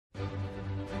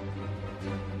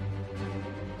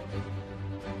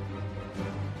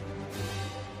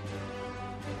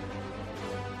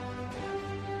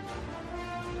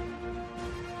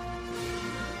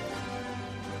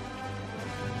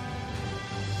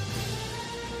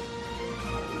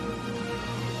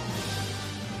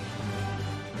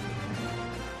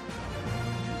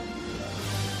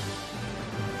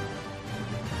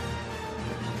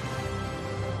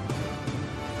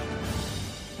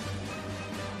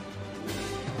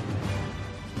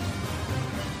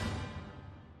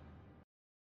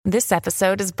This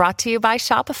episode is brought to you by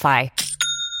Shopify.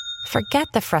 Forget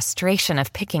the frustration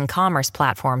of picking commerce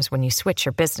platforms when you switch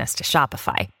your business to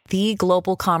Shopify, the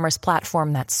global commerce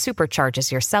platform that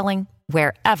supercharges your selling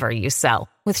wherever you sell.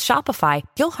 With Shopify,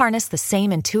 you'll harness the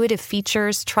same intuitive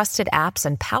features, trusted apps,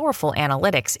 and powerful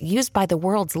analytics used by the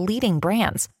world's leading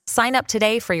brands. Sign up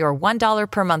today for your $1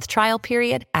 per month trial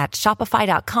period at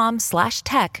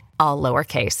shopify.com/tech, all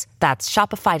lowercase. That's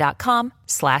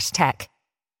shopify.com/tech.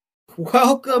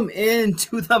 Welcome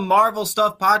into the Marvel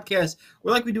Stuff Podcast.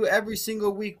 We're like we do every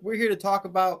single week. We're here to talk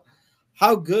about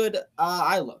how good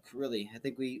I look, really. I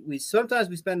think we sometimes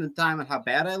we spend the time on how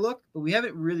bad I look, but we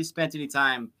haven't really spent any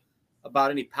time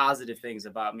about any positive things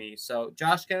about me. So,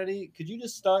 Josh Kennedy, could you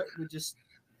just start with just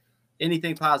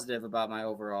anything positive about my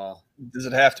overall? Does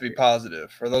it have to be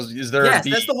positive? For those, is there? Yes,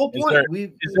 that's the whole point.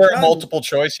 Is there a multiple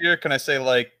choice here? Can I say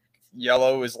like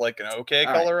yellow is like an okay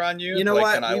color on you? You know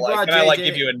like, what? Can I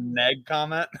give you a neg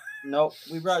comment? Nope.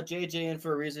 We brought JJ in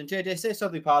for a reason. JJ, say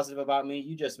something positive about me.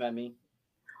 You just met me.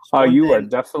 You are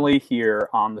definitely here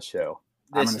on the show.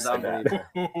 This is unbelievable.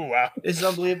 Wow. This is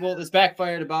unbelievable. This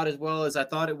backfired about as well as I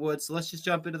thought it would. So let's just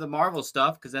jump into the Marvel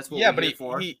stuff because that's what we're here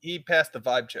for. He passed the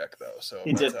vibe check though, so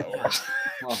he did.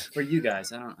 Well, for you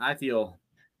guys, I feel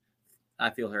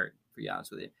hurt, to be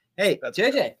honest with you. Hey, that's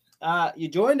JJ. You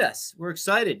joined us. We're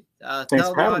excited. Tell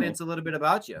the audience a little bit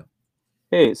about you.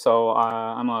 Hey, so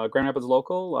I'm a Grand Rapids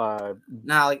local.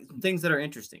 Now, like things that are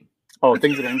interesting. Oh,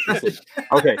 things that are interesting.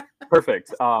 Okay,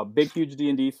 perfect. Big, huge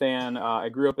D&D fan. I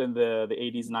grew up in the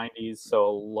 80s, 90s,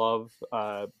 so love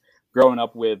growing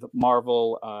up with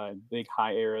Marvel, big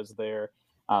high eras there,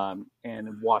 and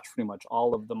watched pretty much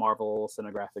all of the Marvel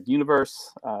cinematographic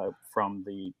universe from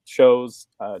the shows,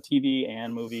 TV,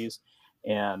 and movies.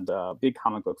 And big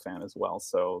comic book fan as well.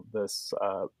 So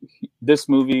this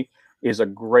movie is a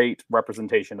great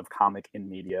representation of comic in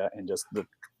media and just the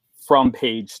from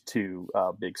page to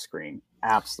big screen.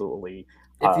 Absolutely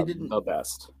the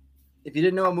best. If you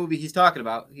didn't know what movie he's talking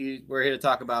about, we're here to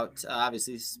talk about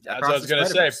obviously. That's what I was going to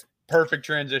say. Perfect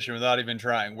transition without even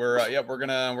trying. We're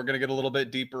gonna get a little bit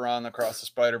deeper on Across the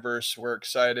Spider-Verse. We're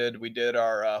excited. We did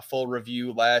our full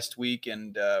review last week,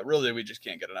 and really we just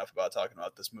can't get enough about talking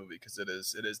about this movie because it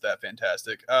is that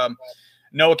fantastic.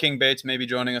 Noah King Bates may be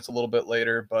joining us a little bit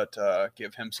later, but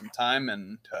give him some time,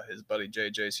 and his buddy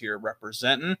JJ's here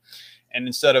representing. And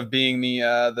instead of being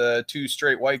the two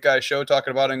straight white guy show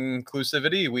talking about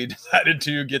inclusivity, we decided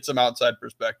to get some outside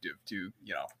perspective to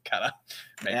kind of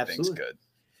make things good.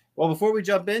 Well, before we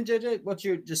jump in, JJ, what's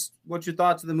your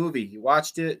thoughts of the movie? You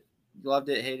watched it, loved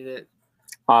it, hated it?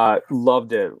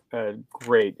 Loved it.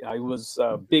 Great. I was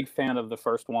a big fan of the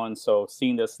first one, so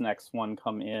seeing this next one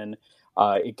come in,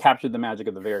 it captured the magic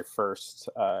of the very first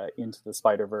Into the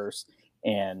Spider-Verse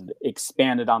and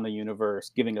expanded on the universe,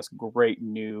 giving us great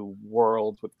new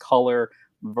worlds with color,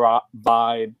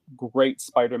 vibe, great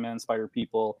Spider-Man,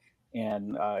 Spider-People,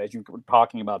 and as you were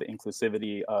talking about the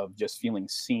inclusivity of just feeling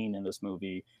seen in this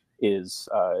movie is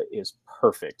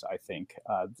perfect. I think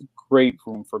great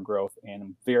room for growth, and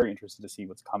I'm very interested to see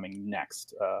what's coming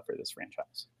next for this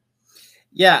franchise.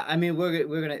 Yeah, I mean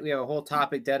we have a whole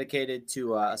topic dedicated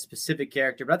to a specific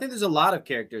character, but I think there's a lot of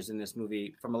characters in this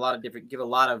movie from a lot of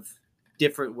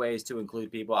different ways to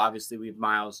include people. Obviously, we have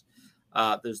Miles.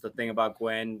 There's the thing about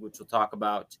Gwen, which we'll talk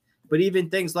about, but even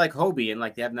things like Hobie and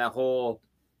like having that whole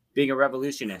being a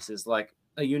revolutionist is like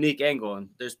a unique angle, and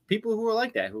there's people who are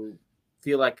like that who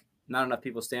feel like not enough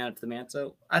people stand up to the man.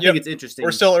 So I think it's interesting.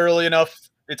 We're still early enough.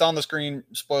 It's on the screen.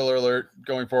 Spoiler alert.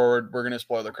 Going forward, we're going to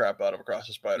spoil the crap out of Across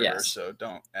the Spider-Verse, so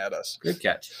don't add us. Good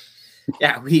catch.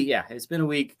 Yeah, it's been a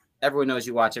week. Everyone knows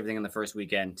you watch everything on the first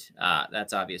weekend.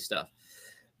 That's obvious stuff.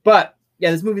 But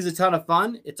yeah, this movie is a ton of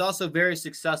fun. It's also very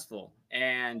successful,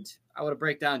 and I want to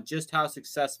break down just how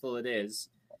successful it is.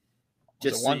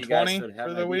 Just 120 so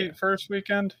for the first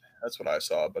weekend. That's what I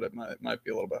saw, but it might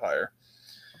be a little bit higher.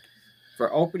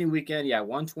 For opening weekend,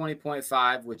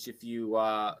 120.5, which if you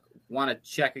want to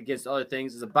check against other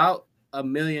things, is about $1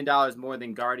 million more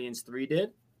than Guardians 3 did,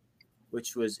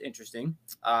 which was interesting.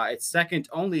 It's second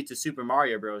only to Super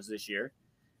Mario Bros. This year,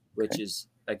 which is,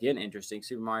 again, interesting.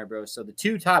 Super Mario Bros. So the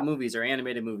two top movies are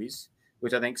animated movies,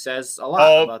 which I think says a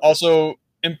lot. About also,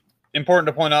 important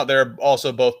to point out, they're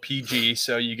also both PG,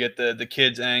 so you get the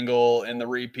kids angle and the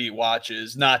repeat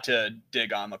watches. Not to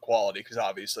dig on the quality, because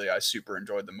obviously I super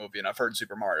enjoyed the movie, and I've heard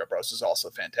Super Mario Bros. Is also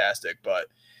fantastic. But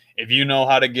if you know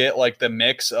how to get like the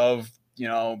mix of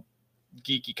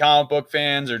geeky comic book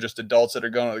fans or just adults that are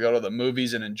going to go to the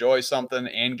movies and enjoy something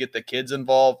and get the kids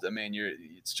involved, I mean,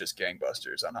 it's just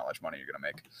gangbusters on how much money you're going to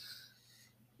make.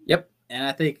 Yep. And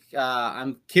I think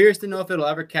I'm curious to know if it'll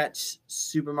ever catch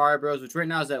Super Mario Bros., which right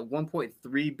now is at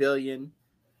 1.3 billion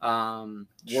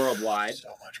worldwide, So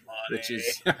much money. which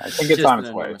is I think it's just on an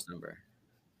its way. enormous number.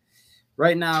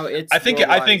 Right now, it's I think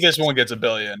worldwide, this one gets $1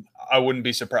 billion. I wouldn't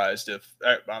be surprised if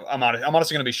I'm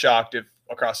honestly going to be shocked if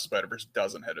Across the Spider-Verse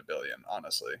doesn't hit $1 billion.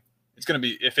 Honestly, it's going to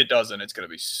be, if it doesn't, it's going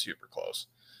to be super close.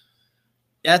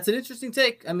 Yeah, it's an interesting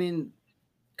take. I mean,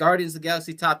 Guardians of the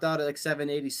Galaxy topped out at like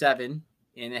 787,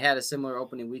 and it had a similar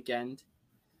opening weekend.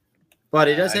 But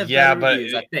it does have better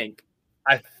reviews, I think.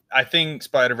 I think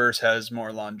Spider-Verse has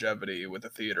more longevity with a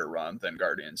theater run than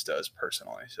Guardians does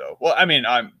personally. So, well, I mean,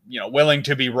 I'm willing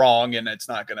to be wrong, and it's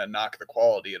not going to knock the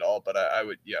quality at all. But I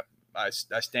would, I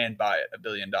stand by it. $1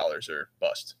 billion or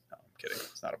bust. No, I'm kidding.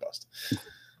 It's not a bust.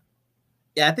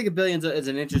 Yeah, I think $1 billion is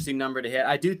an interesting number to hit.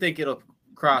 I do think it'll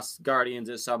cross Guardians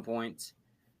at some point.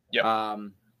 Yeah.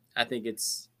 I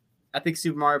think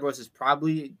Super Mario Bros. Is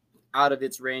probably out of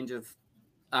its range of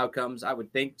outcomes. I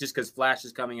would think just because Flash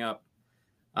is coming up.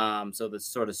 So the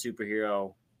sort of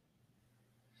superhero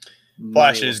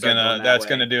Flash is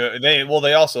gonna do it.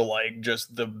 They also like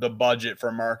just the budget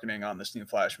for marketing on this new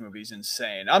Flash movie is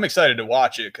insane. I'm excited to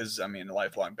watch it because I mean a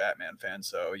lifelong Batman fan,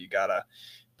 so you gotta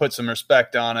put some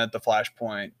respect on it. The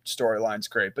Flashpoint storyline's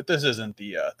great, but this isn't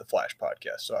the Flash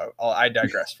podcast, so I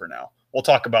digress for now. We'll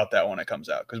talk about that when it comes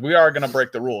out because we are gonna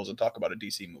break the rules and talk about a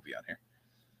DC movie on here.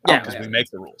 Yeah, because we make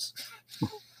the rules.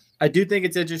 I do think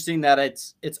it's interesting that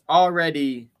it's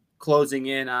already closing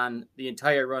in on the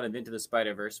entire run of Into the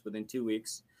Spider-Verse within 2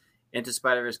 weeks. Into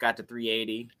Spider-Verse got to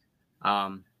 380.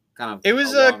 It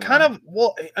was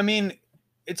well, I mean,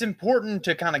 it's important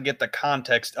to kind of get the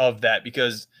context of that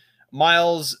because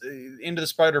Miles Into the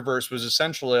Spider-Verse was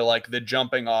essentially like the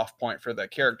jumping off point for that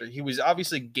character. He was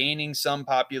obviously gaining some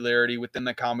popularity within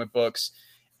the comic books.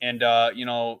 And,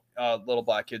 little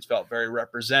black kids felt very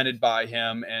represented by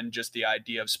him and just the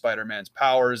idea of Spider-Man's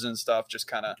powers and stuff, just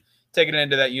kind of taking it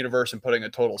into that universe and putting a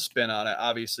total spin on it.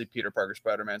 Obviously, Peter Parker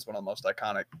Spider-Man is one of the most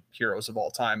iconic heroes of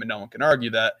all time, and no one can argue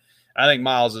that. I think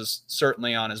Miles is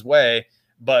certainly on his way.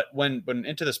 But when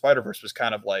Into the Spider-Verse was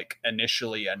kind of like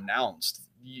initially announced,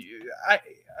 I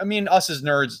mean, us as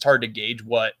nerds, it's hard to gauge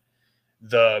what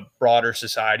the broader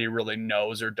society really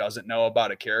knows or doesn't know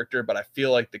about a character, but I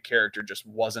feel like the character just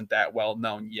wasn't that well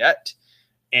known yet.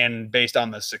 And based on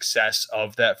the success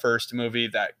of that first movie,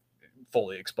 that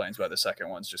fully explains why the second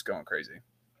one's just going crazy.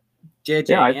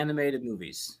 JJ, animated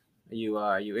movies.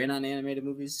 Are you in on animated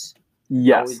movies?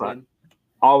 Yes,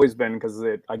 always been because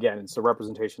it's a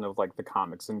representation of like the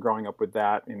comics, and growing up with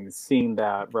that and seeing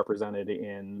that represented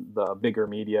in the bigger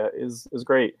media is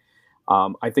great.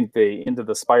 I think the Into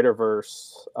the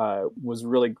Spider-Verse was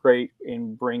really great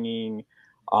in bringing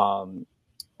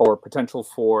or potential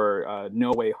for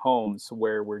No Way Homes,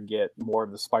 where we get more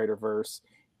of the Spider-Verse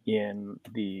in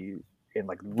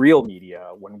like real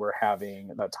media when we're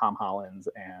having Tom Holland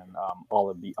and all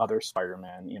of the other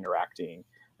Spider-Man interacting.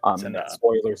 And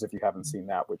spoilers if you haven't seen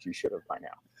that, which you should have by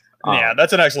now. Yeah,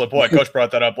 that's an excellent point. Coach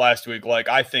brought that up last week. Like,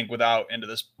 I think without Into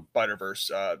the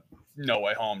Spider-Verse, No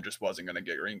Way Home just wasn't going to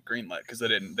get greenlit because they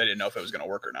didn't know if it was going to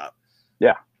work or not.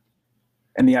 Yeah.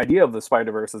 And the idea of the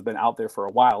Spider-Verse has been out there for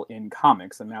a while in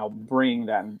comics, and now bringing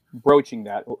that and broaching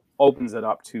that opens it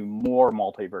up to more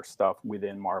multiverse stuff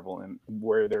within Marvel and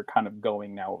where they're kind of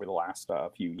going now over the last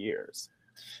few years.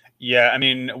 Yeah, I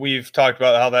mean, we've talked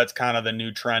about how that's kind of the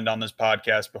new trend on this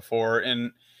podcast before.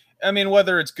 And I mean,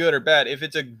 whether it's good or bad, if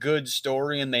it's a good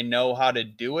story and they know how to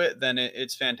do it, then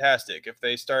it's fantastic. If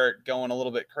they start going a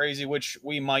little bit crazy, which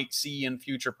we might see in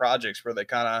future projects where they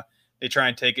try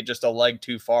and take it just a leg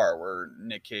too far, where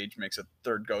Nick Cage makes a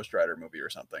third Ghost Rider movie or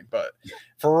something. But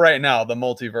for right now, the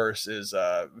multiverse is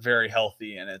very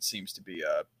healthy, and it seems to be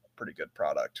a pretty good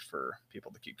product for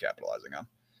people to keep capitalizing on.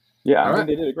 Yeah, I mean,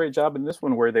 they did a great job in this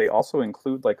one where they also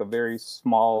include like a very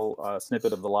small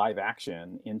snippet of the live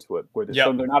action into it, where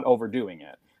so they're not overdoing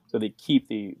it. So they keep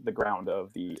the ground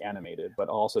of the animated, but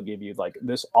also give you like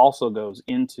this also goes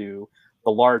into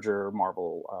the larger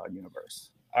Marvel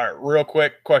universe. All right, real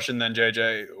quick question then,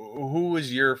 JJ. Who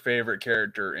was your favorite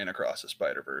character in Across the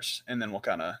Spider-Verse? And then we'll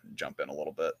kind of jump in a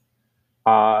little bit.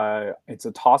 It's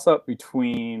a toss-up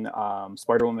between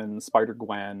Spider-Woman,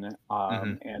 Spider-Gwen,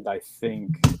 and I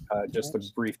think just a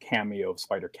brief cameo of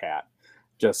Spider-Cat.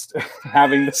 Just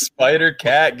having the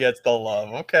Spider-Cat gets the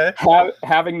love. Okay.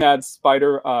 Having that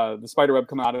the spider web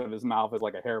come out of his mouth is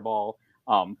like a hairball.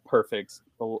 Perfect.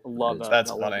 Love that.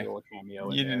 That's funny.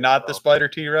 Cameo you did not the Spider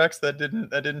T-Rex that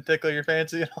didn't tickle your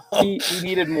fancy at all. He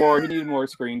needed more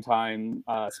screen time.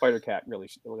 Spider-Cat really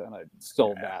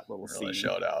stole that little really scene.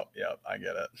 showed out. Yep, I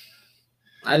get it.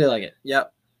 I do like it.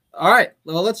 Yep. All right.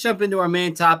 Well, let's jump into our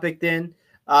main topic then.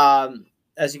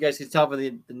 As you guys can tell from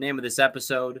the name of this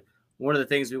episode, one of the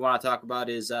things we want to talk about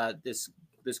is this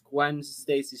Gwen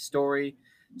Stacy story.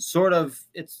 Sort of,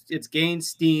 it's gained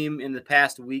steam in the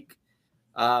past week.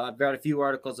 I've got a few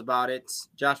articles about it.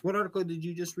 Josh, what article did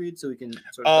you just read? So we can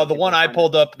sort of the one I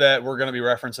pulled up that we're going to be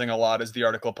referencing a lot is the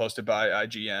article posted by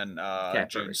IGN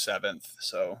June 7th.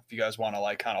 So if you guys want to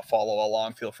like kind of follow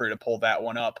along, feel free to pull that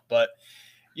one up. But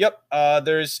yep,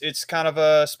 it's kind of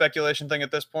a speculation thing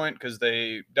at this point because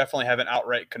they definitely haven't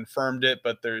outright confirmed it,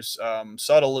 but there's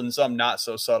subtle and some not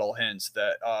so subtle hints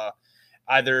that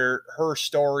either her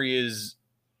story is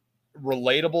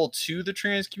relatable to the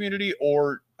trans community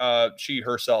or she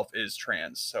herself is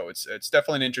trans. So it's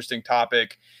definitely an interesting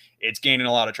topic. It's gaining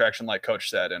a lot of traction, like Coach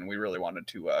said, and we really wanted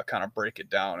to kind of break it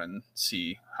down and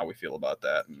see how we feel about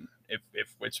that, and if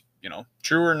it's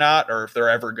true or not, or if they're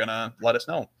ever gonna let us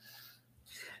know.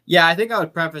 Yeah, I think I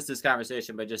would preface this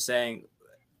conversation by just saying,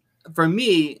 for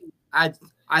me, I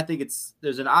think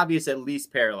there's an obvious at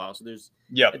least parallel. So there's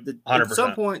 100%. At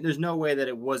some point there's no way that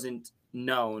it wasn't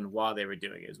known while they were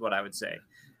doing it, is what I would say.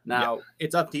 Now,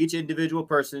 It's up to each individual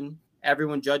person.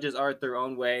 Everyone judges art their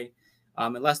own way.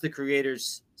 Unless the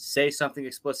creators say something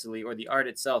explicitly or the art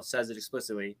itself says it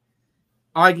explicitly,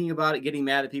 arguing about it, getting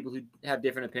mad at people who have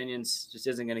different opinions just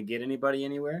isn't going to get anybody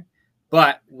anywhere.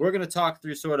 But we're going to talk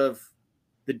through sort of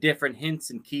the different hints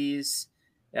and keys,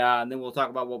 and then we'll talk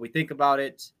about what we think about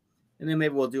it. And then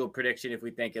maybe we'll do a prediction if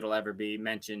we think it'll ever be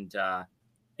mentioned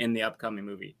in the upcoming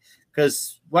movie.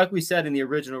 Because like we said in the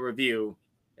original review,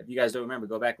 if you guys don't remember,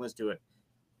 go back and listen to it.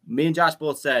 Me and Josh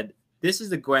both said, this is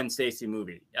the Gwen Stacy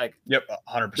movie. Like, yep,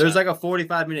 100%. There's like a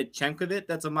 45-minute chunk of it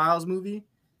that's a Miles movie.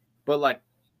 But like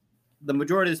the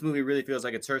majority of this movie really feels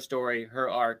like it's her story, her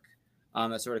arc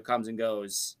that sort of comes and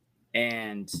goes.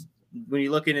 And when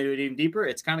you look into it even deeper,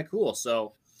 it's kind of cool.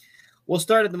 So we'll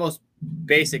start at the most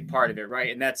basic part of it,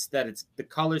 right? And that's that it's the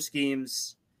color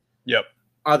schemes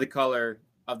are the color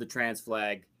of the trans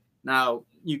flag. Now,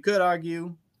 you could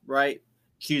argue, right,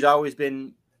 she's always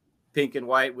been pink and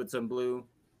white with some blue.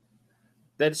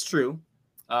 That's true.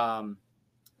 But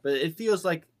it feels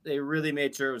like they really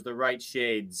made sure it was the right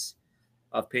shades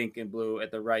of pink and blue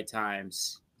at the right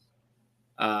times.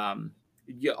 Often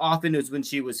it was when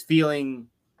she was feeling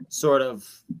sort of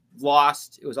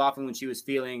lost. It was often when she was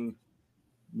feeling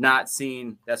not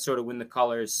seen. That's sort of when the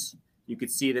colors, you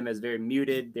could see them as very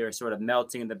muted. They were sort of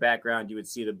melting in the background. You would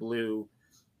see the blue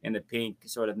and the pink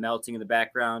sort of melting in the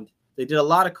background. They did a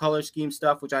lot of color scheme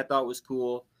stuff, which I thought was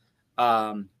cool.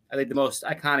 I think the most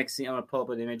iconic scene, I'm going to pull up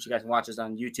an image. You guys can watch this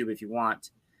on YouTube if you want.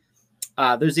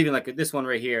 There's even like this one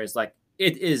right here is like,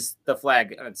 it is the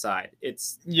flag on its side.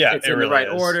 It's in really the right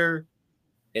order.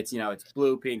 It's, it's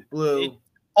blue, pink, blue.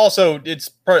 Also, it's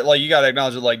like you got to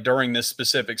acknowledge that, like during this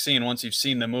specific scene, once you've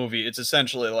seen the movie, it's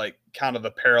essentially like kind of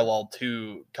the parallel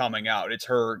to coming out. It's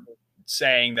her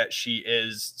saying that she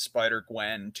is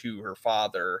Spider-Gwen to her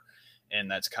father,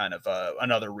 and that's kind of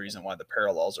another reason why the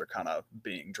parallels are kind of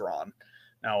being drawn.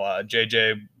 Now,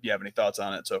 JJ, you have any thoughts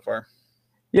on it so far?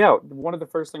 Yeah, one of the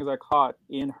first things I caught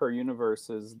in her universe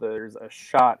is there's a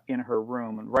shot in her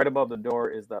room, and right above the door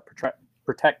is the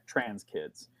protect trans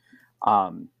kids.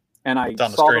 And I saw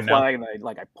the flag, and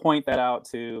I point that out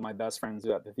to my best friends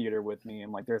who are at the theater with me,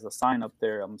 and like there's a sign up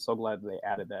there. I'm so glad they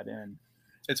added that in.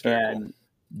 It's very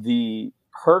cool.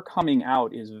 Her coming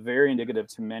out is very indicative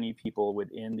to many people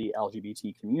within the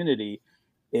LGBT community.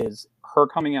 Is her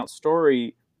coming out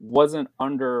story wasn't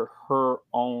under her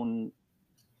own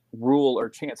rule or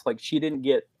chance. Like she didn't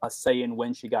get a say in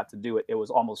when she got to do it. It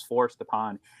was almost forced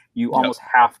upon. You almost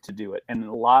have to do it, and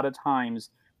a lot of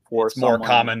times. It's more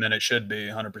common than it should be,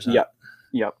 100%.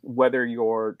 Yep. Whether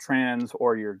you're trans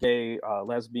or you're gay,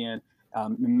 lesbian,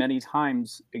 many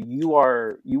times you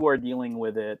are dealing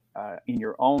with it in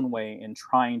your own way and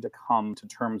trying to come to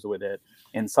terms with it.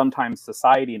 And sometimes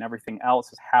society and everything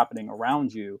else is happening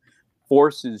around you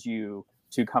forces you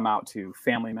to come out to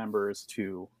family members,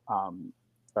 to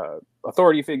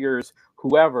authority figures,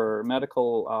 whoever,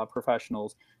 medical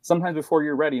professionals, sometimes before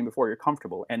you're ready and before you're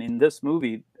comfortable. And in this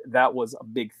movie, that was a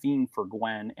big theme for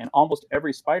Gwen and almost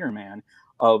every Spider-Man,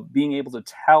 of being able to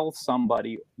tell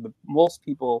somebody, most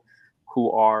people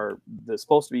who are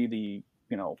supposed to be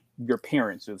your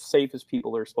parents, the safest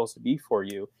people are supposed to be for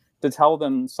you, to tell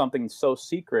them something so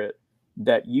secret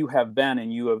that you have been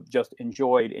and you have just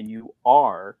enjoyed and you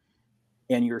are,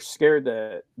 and you're scared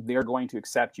that they're going to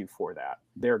accept you for that.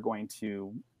 They're going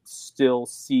to still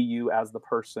see you as the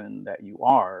person that you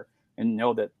are and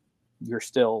know that you're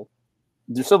still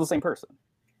the same person.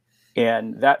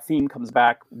 And that theme comes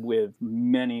back with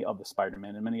many of the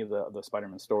Spider-Man and many of the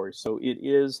Spider-Man stories. So it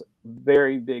is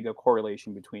very big a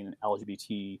correlation between an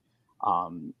LGBT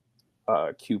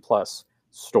Q plus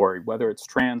story, whether it's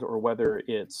trans or whether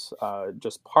it's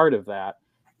just part of that.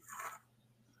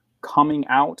 Coming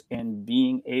out and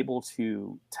being able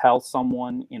to tell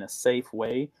someone in a safe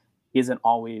way isn't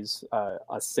always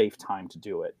a safe time to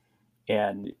do it.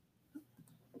 And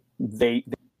they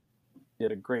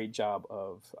did a great job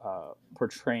of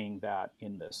portraying that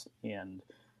in this. And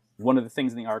one of the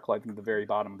things in the article, I think at the very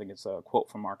bottom, I think it's a quote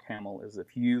from Mark Hamill, is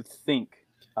if you think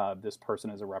this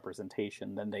person is a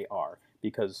representation, then they are,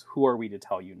 because who are we to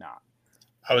tell you not?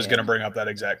 I was going to bring up that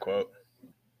exact quote.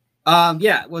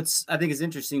 Yeah, what's I think is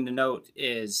interesting to note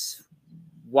is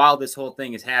while this whole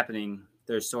thing is happening,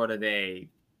 there's sort of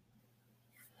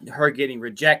her getting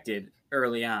rejected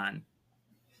early on.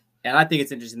 And I think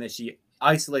it's interesting that she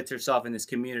isolates herself in this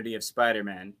community of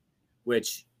Spider-Man,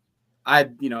 which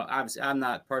obviously I'm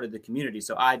not part of the community,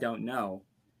 so I don't know.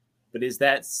 But is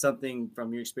that something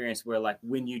from your experience where, like,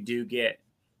 when you do get,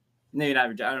 maybe not,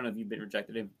 I don't know if you've been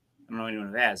rejected, I don't know anyone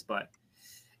who has, but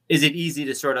is it easy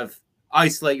to sort of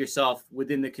isolate yourself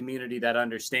within the community that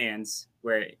understands,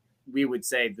 where we would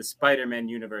say the Spider-Man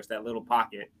universe, that little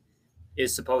pocket,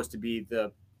 is supposed to be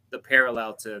the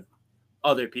parallel to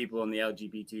other people in the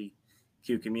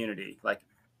LGBTQ community? Like,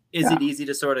 is it easy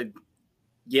to sort of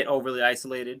get overly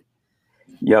isolated?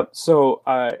 Yep. So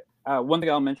one thing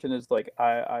I'll mention is, like,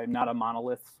 I'm not a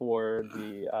monolith for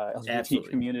the LGBT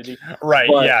community. Right.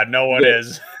 Yeah, no one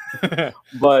is.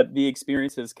 But the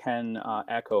experiences can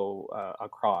echo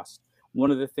across. One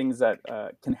of the things that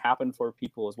can happen for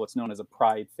people is what's known as a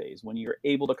pride phase. When you're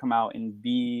able to come out and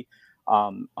be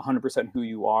 100% who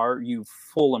you are, you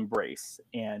full embrace.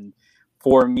 And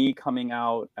for me, coming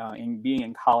out and being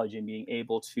in college and being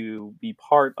able to be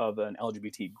part of an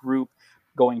LGBT group,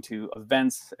 going to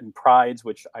events and prides,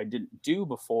 which I didn't do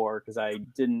before because I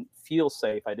didn't feel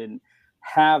safe, I didn't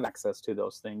have access to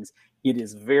those things, it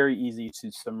is very easy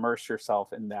to submerge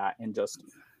yourself in that and just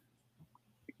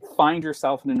find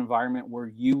yourself in an environment where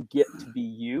you get to be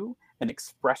you and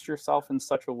express yourself in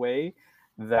such a way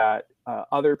that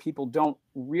other people don't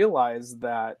realize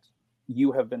that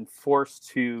you have been forced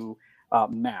to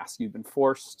mask. You've been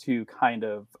forced to kind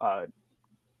of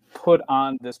put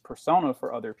on this persona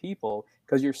for other people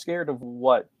because you're scared of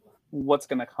what's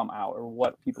going to come out or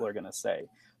what people are going to say.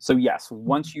 So yes,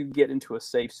 once you get into a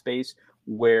safe space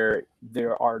where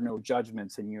there are no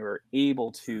judgments and you're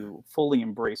able to fully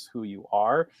embrace who you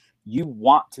are, you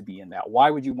want to be in that. Why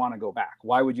would you want to go back?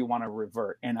 Why would you want to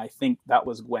revert? And I think that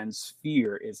was Gwen's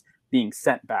fear, is being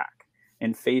sent back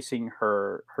and facing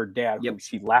her dad, who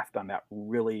she left on that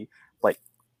really like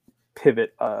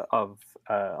pivot of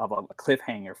a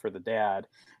cliffhanger for the dad.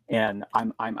 And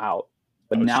I'm out.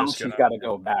 But now she's got to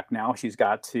go back. Now she's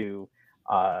got to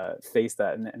face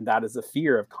that. And that is the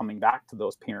fear of coming back to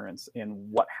those parents and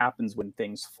what happens when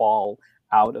things fall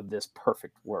out of this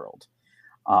perfect world.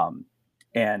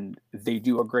 And they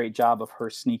do a great job of her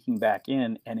sneaking back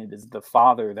in. And it is the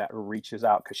father that reaches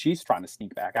out because she's trying to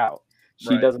sneak back out.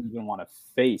 She doesn't even want to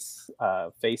face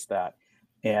that.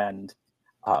 And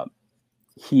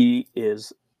he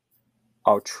is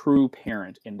a true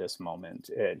parent in this moment.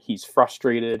 And he's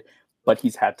frustrated, but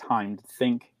he's had time to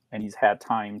think and he's had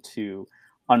time to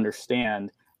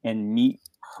understand and meet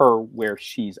her where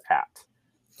she's at.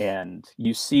 And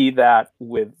you see that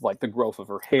with like the growth of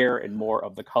her hair and more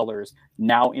of the colors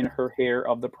now in her hair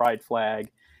of the pride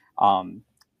flag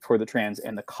for the trans,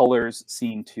 and the colors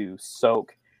seem to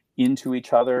soak into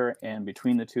each other. And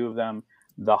between the two of them,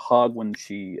 the hug when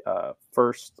she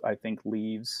first, I think,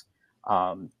 leaves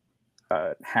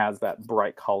has that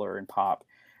bright color and pop.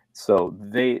 So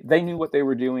they knew what they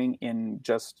were doing in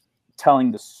just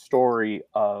telling the story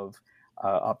of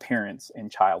a parents and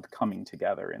child coming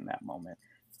together in that moment.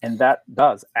 And that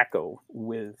does echo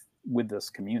with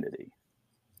this community.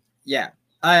 Yeah.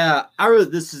 I really,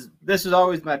 this was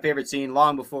always my favorite scene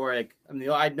long before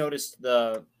I'd noticed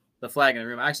the flag in the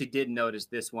room. I actually did notice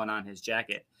this one on his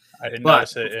jacket. I didn't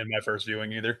notice it in my first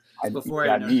viewing either. It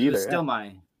was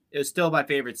still my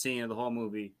favorite scene of the whole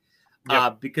movie.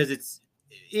 Because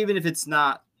even if it's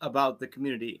not about the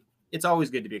community, it's always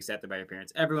good to be accepted by your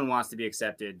parents. Everyone wants to be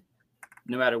accepted,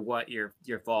 no matter what your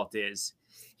fault is.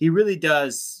 He really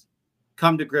does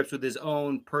come to grips with his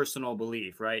own personal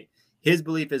belief, right? His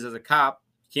belief is, as a cop,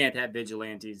 you can't have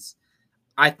vigilantes.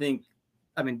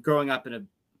 Growing up in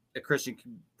a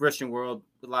Christian world,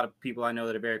 with a lot of people I know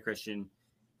that are very Christian,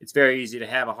 it's very easy to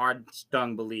have a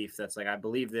hard-stung belief that's like, I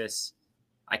believe this,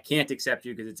 I can't accept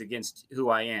you because it's against who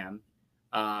I am.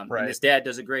 And this dad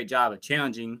does a great job of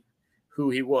challenging who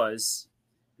he was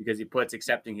because he puts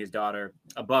accepting his daughter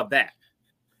above that.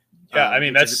 Yeah, I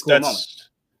mean, that's cool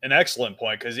an excellent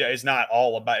point, because it's not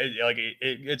all about it. Like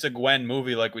it's a Gwen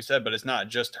movie, like we said, but it's not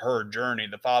just her journey.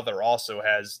 The father also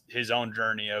has his own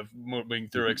journey of moving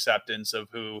through acceptance of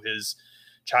who his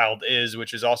child is,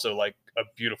 which is also like a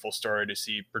beautiful story to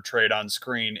see portrayed on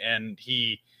screen. And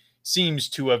he seems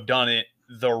to have done it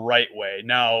the right way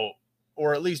now,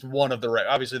 or at least one of the right.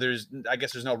 Obviously, I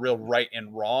guess there's no real right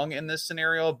and wrong in this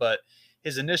scenario, but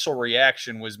his initial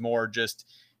reaction was more just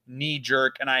knee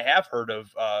jerk. And I have heard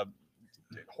of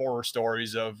horror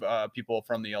stories of people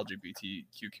from the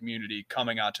LGBTQ community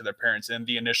coming out to their parents, and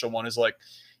the initial one is like,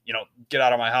 get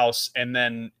out of my house. And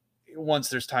then once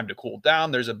there's time to cool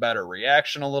down, there's a better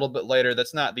reaction a little bit later.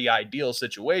 That's not the ideal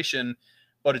situation,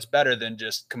 but it's better than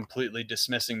just completely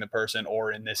dismissing the person,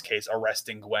 or in this case,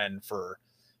 arresting Gwen for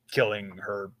killing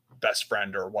her best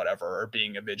friend or whatever, or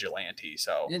being a vigilante.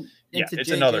 So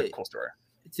it's another cool story.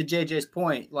 To JJ's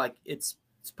point, like it's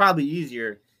probably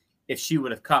easier if she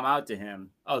would have come out to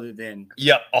him, other than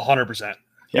 100%.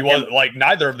 He was like,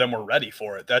 neither of them were ready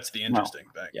for it. That's the interesting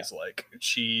thing. It's like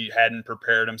she hadn't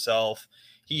prepared himself.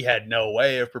 He had no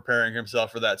way of preparing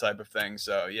himself for that type of thing.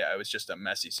 So it was just a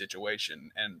messy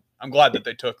situation. And I'm glad that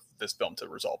they took this film to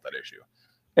resolve that issue.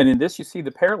 And in this, you see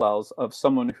the parallels of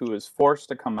someone who is forced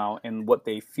to come out and what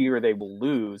they fear they will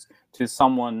lose, to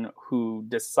someone who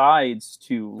decides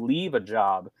to leave a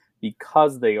job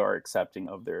because they are accepting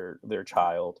of their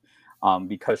child,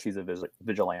 because she's a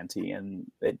vigilante, and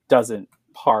it doesn't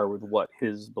par with what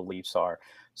his beliefs are.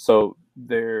 So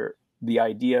the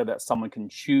idea that someone can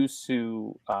choose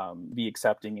to be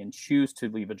accepting and choose to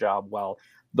leave a job, well,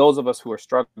 those of us who are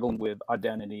struggling with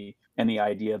identity and the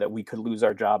idea that we could lose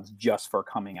our jobs just for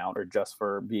coming out or just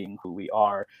for being who we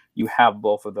are, you have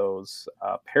both of those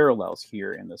parallels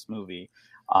here in this movie.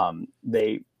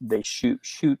 They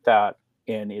shoot that,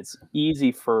 and it's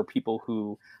easy for people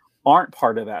who aren't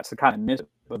part of that to kind of miss it.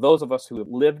 But those of us who have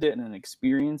lived it and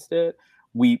experienced it,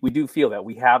 we do feel that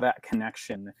we have that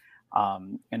connection,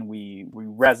 and we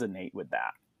resonate with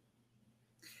that.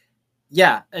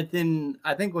 Yeah, and then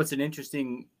I think what's an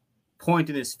interesting point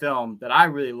in this film that I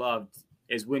really loved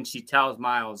is when she tells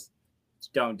Miles,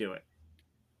 "Don't do it.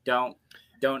 Don't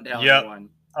tell anyone."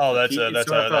 Oh, that's a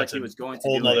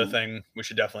whole other thing we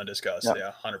should definitely discuss. Yep.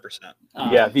 Yeah,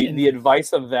 100%. The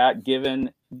advice of that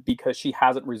given because she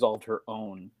hasn't resolved her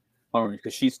own,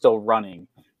 because she's still running,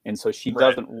 and so she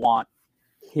doesn't want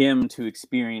him to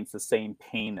experience the same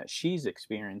pain that she's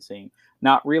experiencing,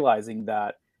 not realizing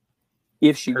that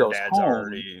if she goes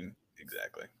home,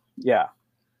 exactly. Yeah,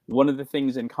 one of the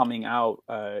things in coming out,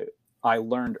 I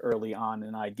learned early on,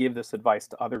 and I give this advice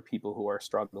to other people who are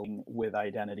struggling with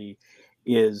identity,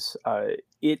 is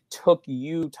it took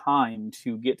you time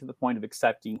to get to the point of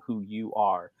accepting who you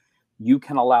are. You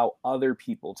can allow other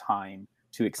people time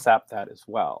to accept that as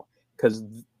well, because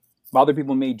other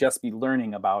people may just be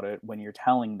learning about it when you're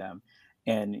telling them,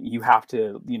 and you have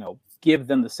to, give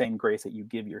them the same grace that you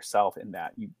give yourself, in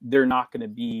that they're not going to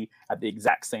be at the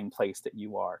exact same place that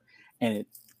you are. And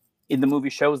in the movie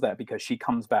shows that, because she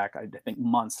comes back, I think,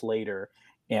 months later,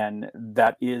 and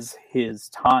that is his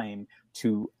time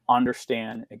to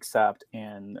understand, accept,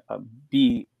 and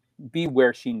be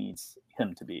where she needs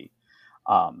him to be.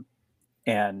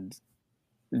 And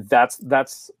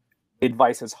that's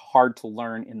advice is hard to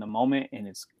learn in the moment, and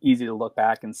it's easy to look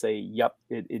back and say, yep,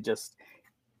 it just,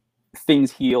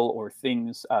 things heal, or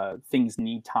things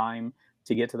need time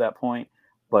to get to that point.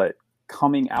 But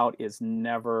coming out is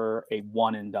never a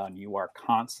one and done. You are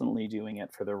constantly doing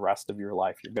it for the rest of your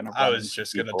life. You're gonna. I was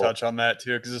just gonna touch on that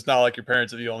too, because it's not like your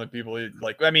parents are the only people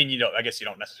like. I mean, I guess you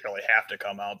don't necessarily have to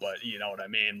come out, but you know what I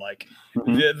mean. Like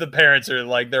the parents are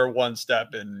like, they're one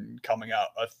step in coming out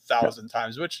 1,000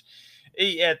 times, which,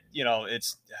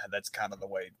 it's that's kind of the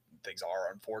way things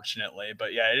are, unfortunately.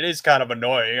 But yeah, it is kind of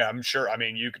annoying, I'm sure. I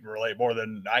mean, you can relate more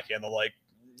than I can.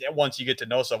 Once you get to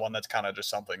know someone, that's kind of just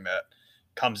something that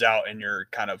comes out, and you're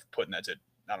kind of putting that to,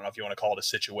 I don't know if you want to call it a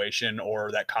situation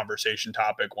or that conversation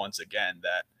topic once again,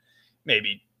 that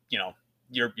maybe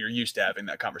you're used to having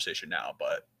that conversation now,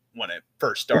 but when it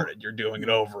first started, you're doing it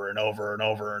over and over and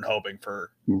over and hoping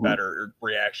for better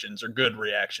reactions, or good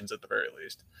reactions at the very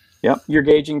least. Yep, you're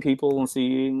gauging people and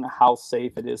seeing how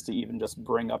safe it is to even just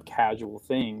bring up casual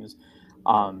things.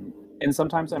 And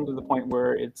sometimes I'm to the point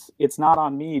where it's not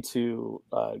on me to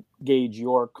gauge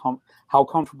how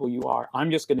comfortable you are.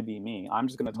 I'm just going to be me. I'm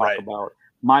just going to talk about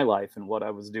my life and what I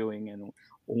was doing and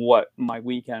what my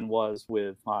weekend was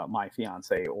with my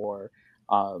fiance, or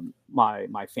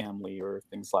my family, or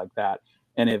things like that.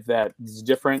 And if that is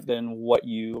different than what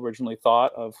you originally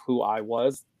thought of who I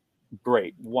was,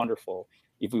 great, wonderful.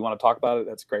 If we want to talk about it,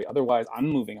 that's great. Otherwise, I'm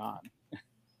moving on.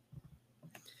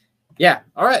 Yeah.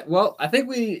 All right. Well, I think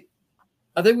we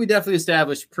definitely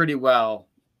established pretty well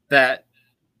that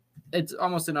it's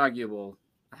almost inarguable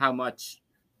how much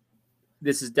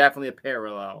this is definitely a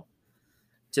parallel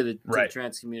to the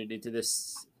trans community, to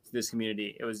this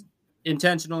community. It was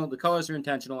intentional. The colors are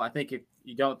intentional. I think if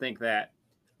you don't think that,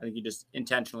 I think you're just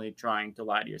intentionally trying to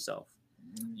lie to yourself.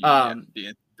 So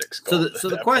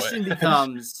the question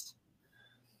becomes,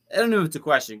 I don't know if it's a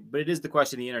question, but it is the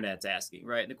question the internet's asking,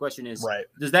 right? And the question is,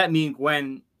 does that mean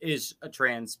Gwen is a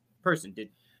trans person?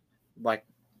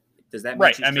 Does that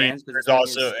mean she's trans? There's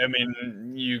also,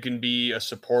 you can be a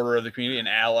supporter of the community, an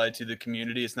ally to the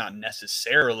community. It's not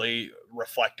necessarily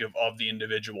reflective of the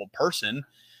individual person.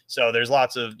 So there's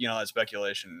lots of, that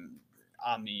speculation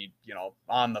on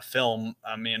the film.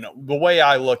 I mean, the way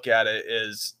I look at it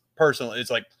is personally,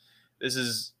 it's like, this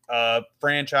is a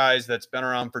franchise that's been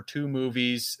around for 2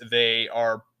 movies. They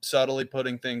are subtly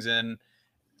putting things in.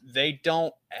 They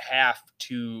don't have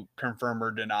to confirm or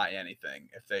deny anything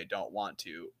if they don't want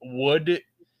to. Would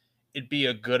it be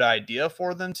a good idea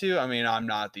for them to? I mean, I'm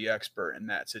not the expert in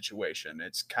that situation.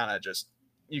 It's kind of just,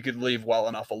 you could leave well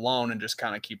enough alone and just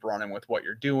kind of keep running with what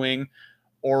you're doing.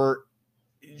 Or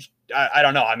I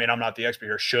don't know. I mean, I'm not the expert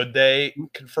here. Should they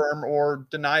confirm or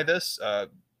deny this?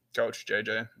 Coach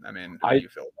JJ, I mean, how do you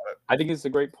feel about it? I think it's a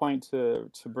great point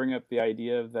to bring up the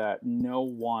idea that no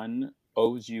one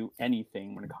owes you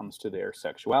anything when it comes to their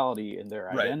sexuality and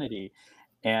their identity.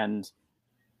 And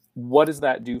what does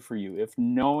that do for you? If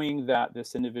knowing that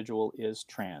this individual is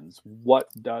trans, what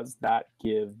does that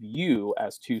give you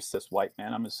as 2 cis white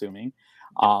men, I'm assuming?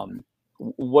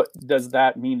 What does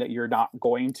that mean? That you're not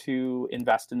going to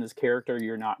invest in this character?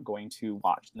 You're not going to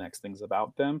watch the next things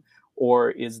about them?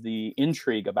 Or is the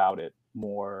intrigue about it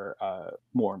more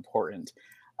important?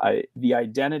 The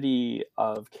identity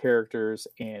of characters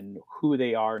and who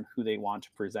they are and who they want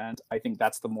to present, I think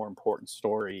that's the more important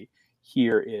story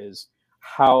here. Is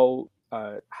how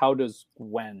does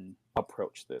Gwen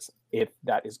approach this, if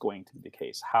that is going to be the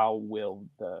case? How will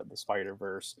the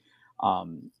Spider-Verse,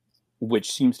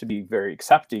 which seems to be very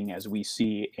accepting, as we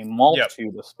see a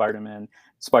multitude of Spider-Man,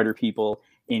 Spider-People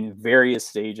in various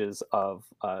stages of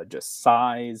just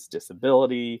size,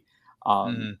 disability,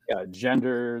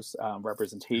 genders,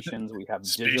 representations. We have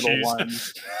digital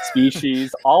ones,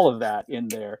 species, all of that in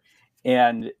there.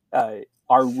 And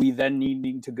are we then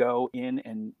needing to go in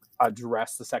and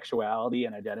address the sexuality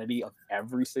and identity of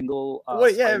every single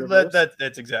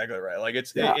that's exactly right. Like,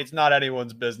 it's not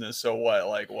anyone's business. So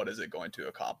what is it going to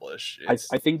accomplish? I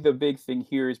think the big thing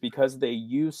here is because they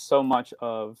use so much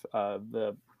of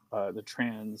the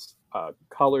trans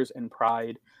colors and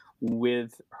pride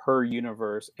with her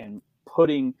universe and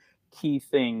putting key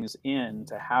things in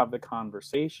to have the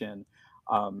conversation.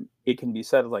 It can be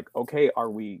said like, okay,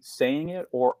 are we saying it,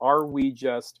 or are we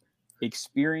just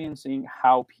experiencing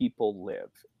how people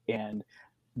live? And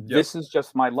this is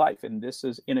just my life, and this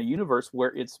is in a universe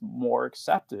where it's more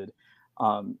accepted.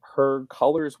 Her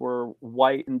colors were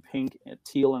white and pink,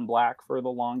 teal and black for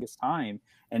the longest time,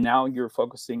 and now you're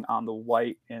focusing on the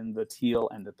white and the teal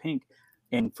and the pink,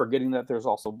 and forgetting that there's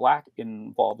also black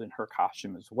involved in her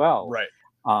costume as well. Right.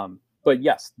 But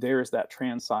yes, there is that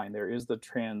trans sign. There is the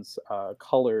trans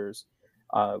colors.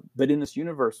 But in this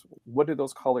universe, what do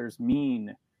those colors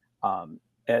mean?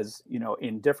 As you know,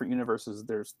 in different universes,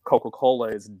 there's Coca-Cola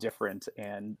is different,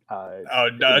 and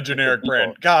a generic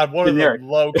brand. God, one of the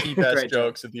low-key best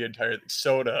jokes of the entire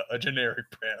soda, a generic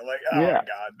brand. Like, my God,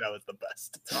 that was the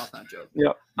best. It's all not joke.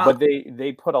 Yeah, but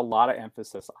they put a lot of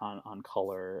emphasis on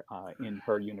color in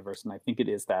her universe, and I think it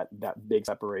is that big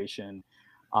separation.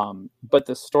 But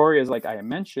the story is, like I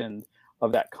mentioned,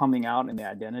 of that coming out and the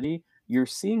identity. You're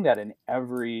seeing that in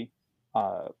every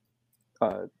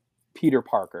Peter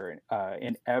Parker,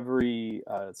 in every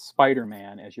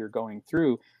Spider-Man as you're going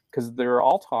through, because they're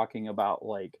all talking about,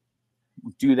 like,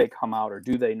 do they come out or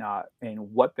do they not, and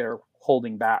what they're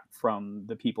holding back from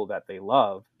the people that they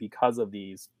love because of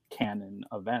these canon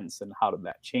events, and how did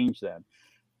that change them.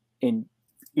 And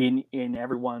in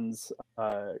everyone's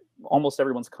almost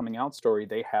everyone's coming out story,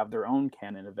 they have their own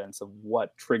canon events of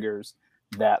what triggers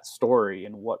that story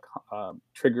and what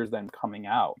triggers them coming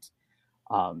out.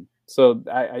 So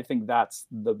I think that's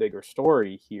the bigger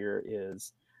story here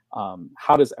is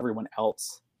how does everyone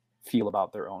else feel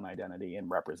about their own identity and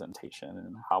representation,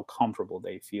 and how comfortable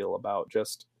they feel about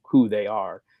just who they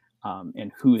are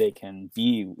and who they can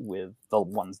be with the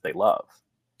ones they love.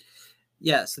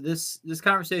 Yeah, so this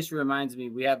conversation reminds me,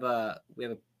 we have a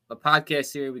podcast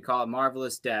series, we call it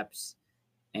Marvelous Depths,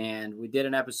 and we did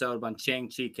an episode when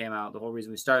Shang-Chi came out. The whole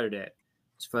reason we started it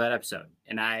was for that episode.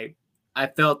 And I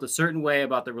felt a certain way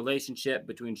about the relationship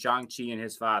between Shang-Chi and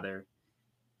his father.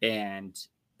 And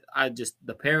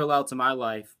the parallel to my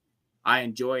life, I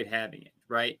enjoyed having it,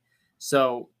 right?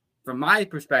 So from my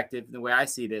perspective, the way I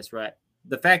see this, right,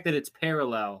 the fact that it's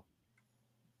parallel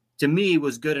to me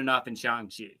was good enough in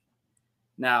Shang-Chi.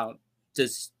 Now,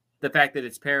 just the fact that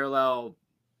it's parallel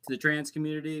to the trans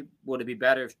community, would it be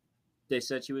better if they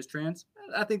said she was trans?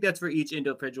 I think that's for each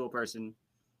individual person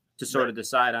to sort of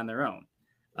decide on their own.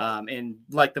 And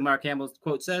like the Mark Hamill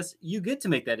quote says, you get to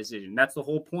make that decision. That's the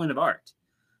whole point of art.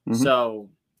 Mm-hmm. So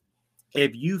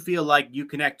if you feel like you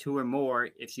connect to her more,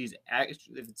 if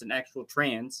it's an actual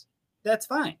trans, that's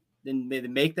fine. Then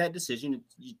make that decision.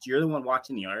 You're the one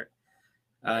watching the art.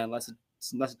 Unless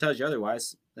it tells you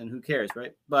otherwise, then who cares,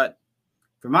 right? But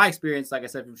from my experience, like I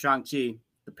said, from Shang-Chi,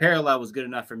 the parallel was good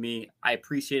enough for me. I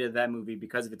appreciated that movie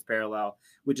because of its parallel,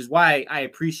 which is why I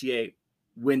appreciate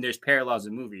when there's parallels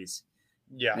in movies.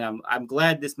 Yeah. And I'm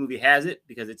glad this movie has it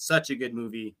because it's such a good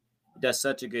movie. It does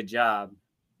such a good job.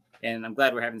 And I'm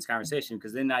glad we're having this conversation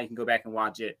because then now you can go back and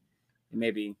watch it. And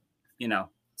maybe,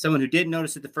 someone who didn't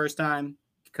notice it the first time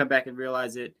can come back and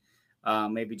realize it.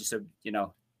 Maybe just a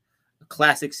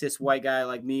classic cis white guy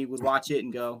like me would watch it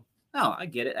and go, oh, I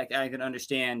get it. I can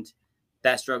understand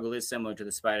that struggle is similar to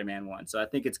the Spider-Man one. So I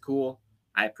think it's cool.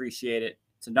 I appreciate it.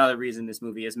 It's another reason this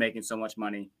movie is making so much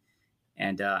money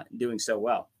and doing so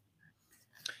well.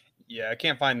 Yeah, I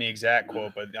can't find the exact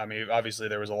quote, but I mean, obviously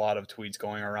there was a lot of tweets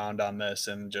going around on this,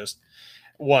 and just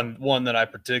one that I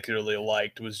particularly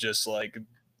liked was just like,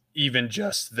 even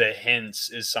just the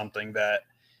hints is something that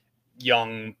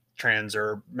young trans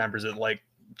or members of like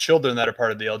children that are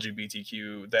part of the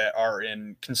LGBTQ that are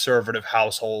in conservative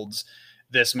households,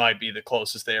 this might be the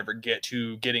closest they ever get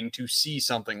to getting to see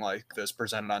something like this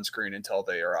presented on screen until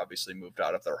they are obviously moved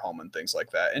out of their home and things like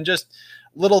that. And just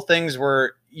little things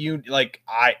where you like,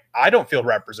 I don't feel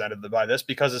represented by this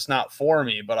because it's not for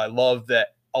me, but I love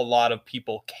that a lot of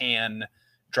people can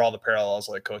draw the parallels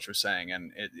like Coach was saying.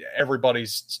 And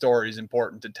everybody's story is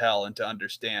important to tell and to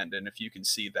understand. And if you can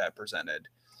see that presented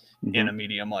in a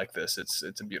medium like this,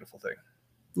 it's a beautiful thing.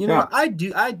 I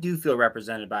do feel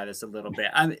represented by this a little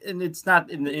bit. And it's not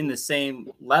in the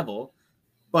same level,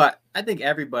 but I think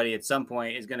everybody at some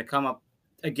point is going to come up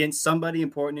against somebody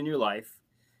important in your life.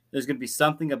 There's going to be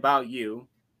something about you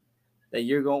that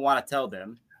you're going to want to tell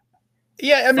them.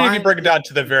 Yeah, I mean, if you break it down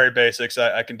to the very basics,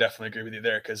 I can definitely agree with you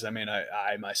there because, I mean,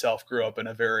 I myself grew up in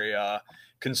a very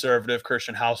conservative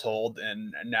Christian household,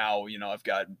 and now, I've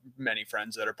got many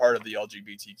friends that are part of the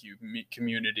LGBTQ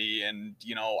community, and,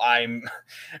 I'm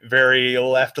very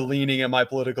left-leaning in my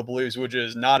political beliefs, which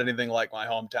is not anything like my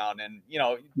hometown, and,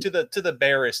 to the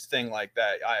barest thing like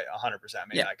that, I 100%,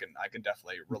 I can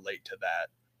definitely relate to that.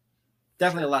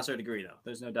 Definitely a lesser degree, though.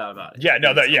 There's no doubt about it. Yeah,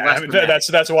 no,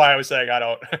 that's why I was saying I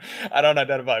don't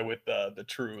identify with the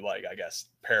true, like, I guess,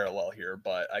 parallel here,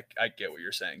 but I get what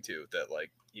you're saying too. That like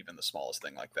even the smallest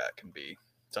thing like that can be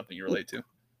something you relate to.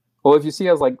 Well, if you see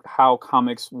as like how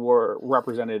comics were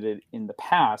represented in the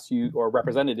past,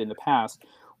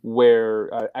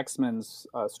 where X-Men's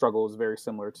struggle is very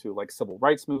similar to like civil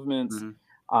rights movements.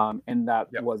 Mm-hmm. And that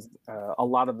was a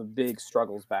lot of the big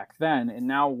struggles back then. And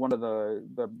now one of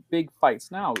the big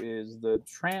fights now is the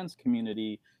trans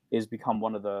community is become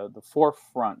one of the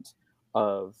forefront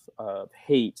of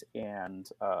hate and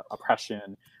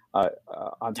oppression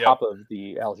on top of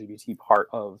the LGBT part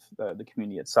of the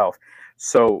community itself.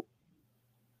 So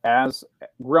as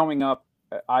growing up,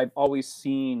 I've always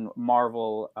seen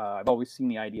Marvel. I've always seen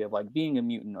the idea of like being a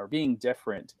mutant or being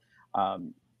different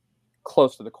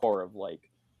close to the core of like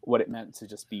what it meant to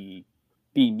just be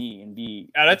me and be.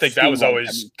 And I think that was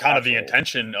always kind of the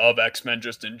intention of X-Men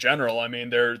just in general. I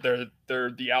mean, they're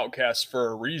the outcasts for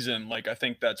a reason. Like, I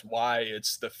think that's why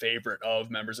it's the favorite of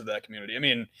members of that community. I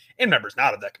mean, and members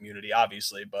not of that community,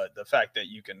 obviously, but the fact that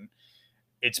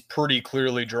it's pretty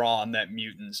clearly drawn that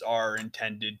mutants are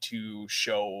intended to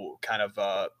show kind of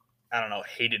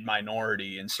hated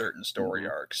minority in certain story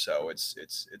arcs. So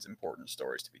it's important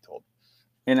stories to be told.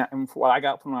 And what I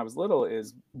got from when I was little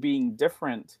is being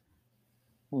different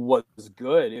was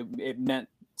good. It meant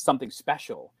something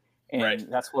special. And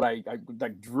that's what I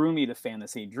like drew me to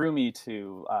fantasy, drew me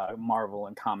to Marvel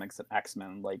and comics and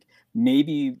X-Men. Like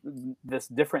maybe this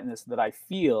differentness that I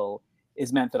feel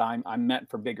is meant that I'm meant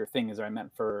for bigger things, or I'm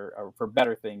meant for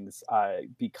better things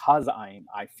because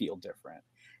I feel different.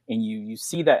 And you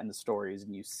see that in the stories,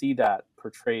 and you see that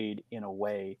portrayed in a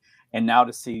way. And now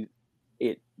to see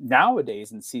it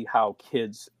nowadays and see how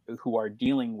kids who are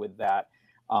dealing with that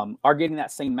are getting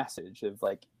that same message of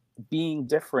like being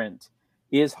different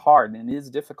is hard and is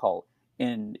difficult.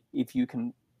 And if you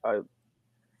can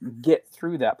get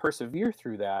through that, persevere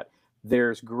through that,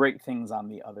 there's great things on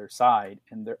the other side.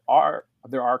 And there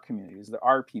are communities, there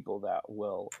are people that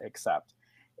will accept.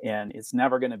 And it's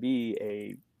never going to be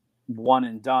a one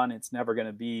and done. It's never going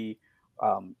to be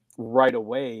right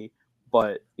away,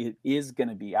 but it is going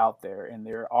to be out there. And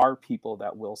there are people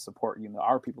that will support you. And there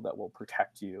are people that will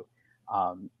protect you.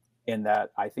 And that,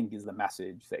 I think, is the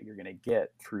message that you're going to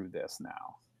get through this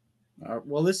now.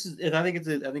 Well, this is. I think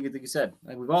like you said,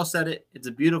 like we've all said it. It's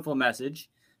a beautiful message.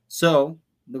 So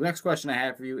the next question I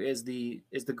have for you is the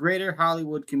greater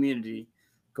Hollywood community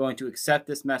going to accept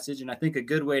this message? And I think a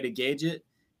good way to gauge it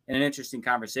in an interesting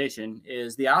conversation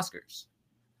is the Oscars.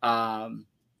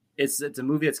 It's a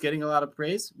movie that's getting a lot of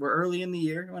praise. We're early in the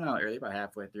year. Well, not early, about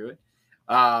halfway through it.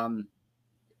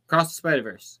 Across the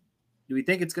Spider-Verse. Do we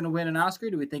think it's going to win an Oscar?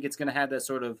 Do we think it's going to have that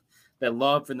sort of that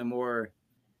love from the more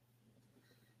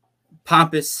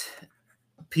pompous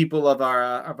people of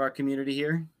our community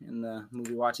here in the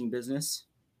movie watching business?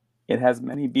 It has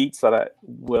many beats that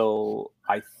will,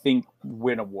 I think,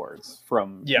 win awards,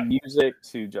 from music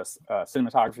to just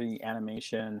cinematography,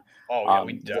 animation. Oh yeah,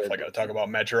 we definitely got to talk about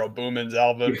Metro Boomin's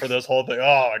album for this whole thing.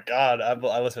 Oh my God,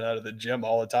 I listen out of the gym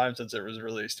all the time since it was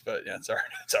released. But yeah, sorry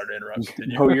to interrupt.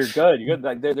 No, you're good. You're good.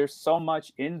 Like there's so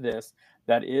much in this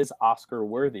that is Oscar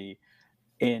worthy.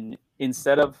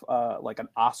 Instead of like an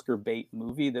Oscar bait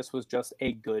movie, this was just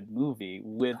a good movie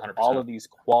with 100%. All of these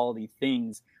quality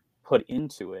things put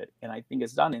into it, and I think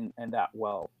it's done in that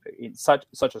well, in such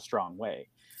a strong way.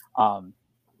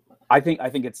 I think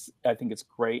it's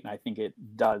great, and I think it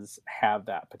does have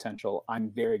that potential. I'm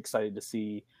very excited to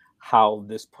see how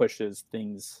this pushes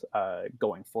things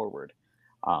going forward,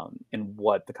 and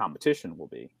what the competition will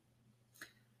be.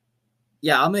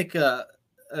 Yeah, I'll make a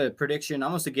prediction,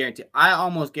 almost a guarantee. I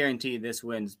almost guarantee this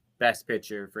wins Best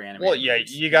Picture for animation. Well, yeah,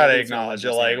 you got to acknowledge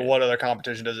it. Like, what other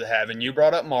competition does it have? And you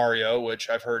brought up Mario, which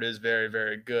I've heard is very,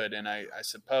 very good. And I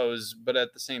suppose, but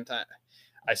at the same time,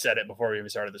 I said it before we even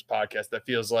started this podcast, that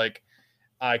feels like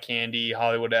eye candy,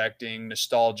 Hollywood acting,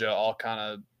 nostalgia, all kind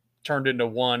of turned into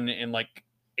one. And like,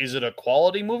 is it a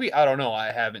quality movie? I don't know.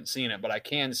 I haven't seen it, but I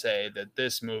can say that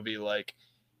this movie, like,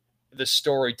 the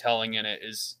storytelling in it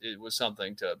was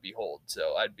something to behold.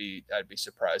 So I'd be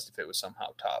surprised if it was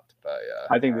somehow topped by.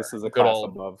 I think this is a class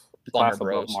above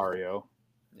Mario.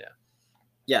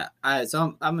 Yeah.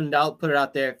 So I'll put it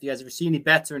out there. If you guys ever see any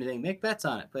bets or anything, make bets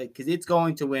on it, because it's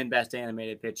going to win Best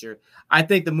Animated Picture. I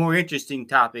think the more interesting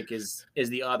topic is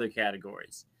the other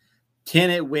categories. Can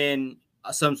it win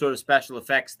some sort of special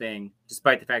effects thing,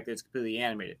 despite the fact that it's completely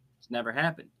animated? It's never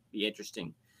happened. Be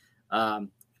interesting.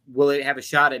 Will it have a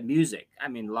shot at music? I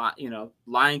mean,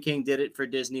 Lion King did it for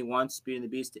Disney once, Beauty and the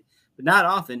Beast, but not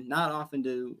often. Not often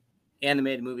do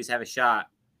animated movies have a shot,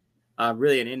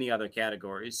 really, in any other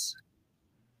categories.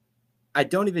 I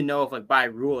don't even know if, like, by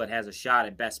rule, it has a shot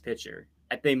at Best Picture.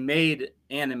 They made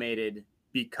animated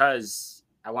because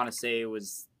I want to say it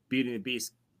was Beauty and the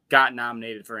Beast got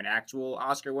nominated for an actual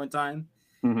Oscar one time,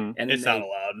 and it's not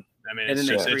allowed. I mean,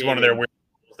 it's one of their weird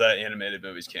that animated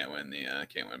movies can't win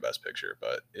Best Picture,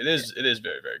 but it is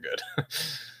very, very good.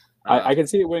 I can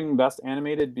see it winning Best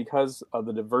Animated because of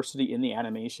the diversity in the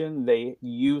animation. They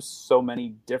use so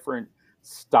many different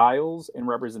styles and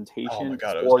representation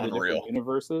for the different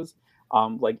universes.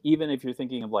 Like, even if you're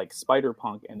thinking of like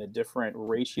Spider-Punk and the different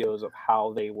ratios of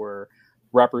how they were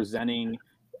representing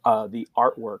the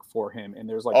artwork for him, and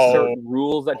there's like certain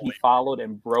rules that he followed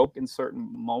and broke in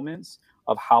certain moments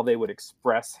of how they would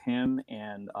express him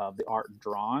and the art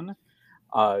drawn,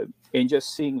 and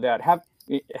just seeing that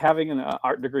having an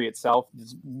art degree itself,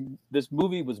 this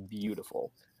movie was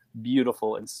beautiful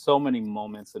in so many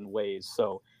moments and ways.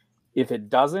 So if it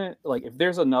doesn't, like, if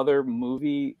there's another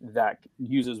movie that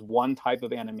uses one type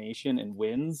of animation and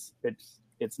wins,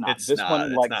 it's not this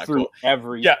one. Like, through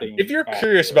everything. Yeah, if you're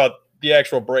curious about the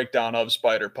actual breakdown of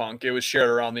Spider-Punk, it was shared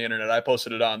around the internet. I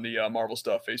posted it on the Marvel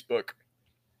Stuff Facebook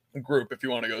group if you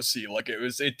want to go see. Like,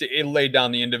 it laid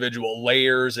down the individual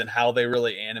layers and how they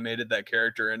really animated that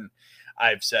character. And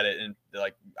I've said it, and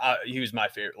like, he was my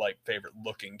favorite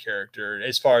looking character.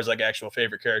 As far as like actual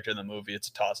favorite character in the movie, it's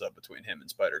a toss up between him and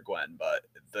Spider-Gwen, but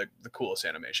the coolest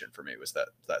animation for me was that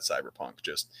Cyberpunk,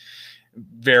 just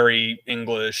very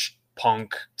English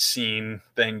punk scene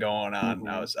thing going on.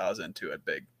 I was into it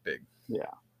big. Yeah.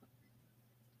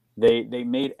 They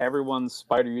made everyone's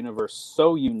Spider Universe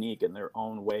so unique in their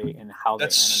own way, and how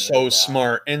that's so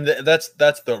smart, and that's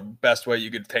the best way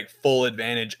you could take full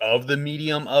advantage of the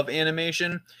medium of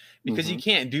animation, because you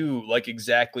can't do like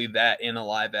exactly that in a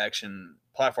live action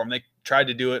platform. They tried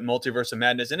to do it in Multiverse of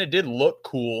Madness, and it did look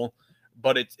cool,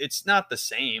 but it's not the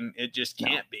same. It just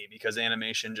can't be, because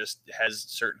animation just has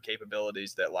certain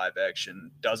capabilities that live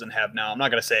action doesn't have now. I'm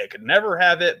not going to say it could never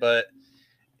have it, but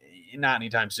not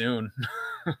anytime soon.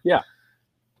 Yeah.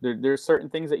 There's certain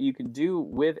things that you can do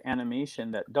with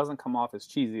animation that doesn't come off as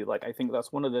cheesy. Like, I think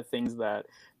that's one of the things that,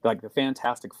 like, the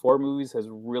Fantastic Four movies has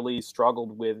really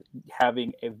struggled with,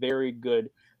 having a very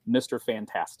good Mr.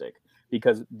 Fantastic,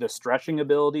 because the stretching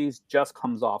abilities just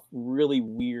comes off really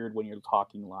weird when you're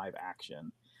talking live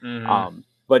action.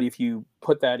 But if you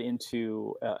put that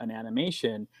into an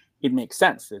animation, it makes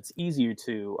sense. It's easier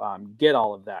to get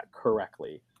all of that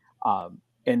correctly.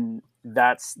 And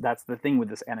that's the thing with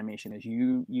this animation, is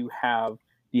you have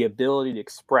the ability to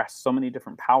express so many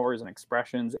different powers and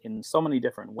expressions in so many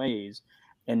different ways,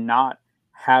 and not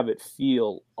have it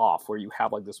feel off, where you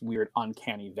have like this weird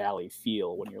uncanny valley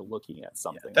feel when you're looking at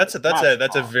something. That's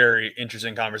a very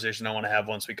interesting conversation I want to have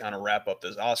once we kind of wrap up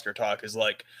this Oscar talk, is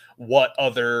like, what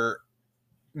other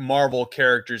Marvel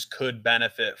characters could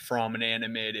benefit from an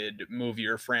animated movie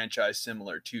or franchise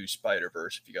similar to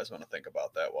Spider-Verse, if you guys want to think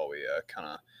about that while we kind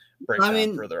of break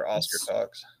down further Oscar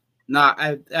talks.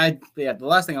 The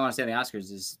last thing I want to say on the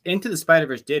Oscars is Into the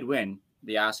Spider-Verse did win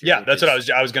the Oscars. Yeah, that's what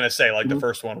I was going to say. Like, the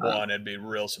first one won. It'd be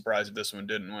real surprised if this one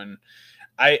didn't win.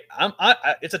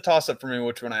 It's a toss-up for me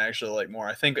which one I actually like more.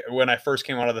 I think when I first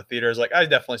came out of the theater, I was like, I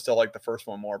definitely still like the first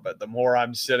one more, but the more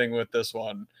I'm sitting with this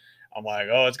one, I'm like,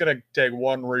 oh, it's gonna take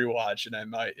one rewatch, and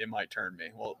it might turn me.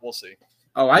 We'll see.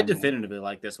 Oh, I definitively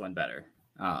like this one better.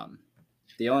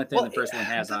 The only thing the first one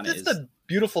has on it is the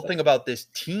beautiful thing about this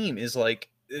team is, like,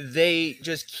 they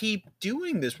just keep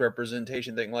doing this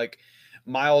representation thing. Like,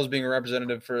 Miles being a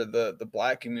representative for the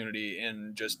Black community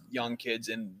and just young kids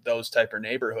in those type of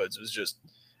neighborhoods was just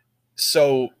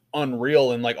so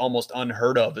unreal and like almost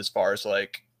unheard of as far as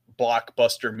like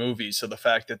blockbuster movies. So the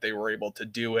fact that they were able to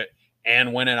do it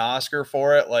and win an Oscar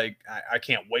for it, like, I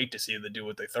can't wait to see them do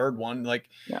with the third one. Like,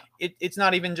 it's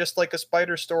not even just like a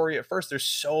spider story at first. There's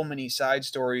so many side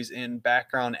stories and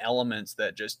background elements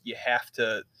that just, you have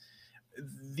to,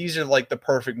 these are like the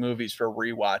perfect movies for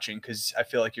rewatching, because I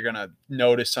feel like you're going to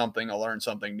notice something or learn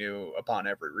something new upon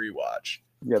every rewatch.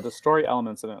 Yeah, the story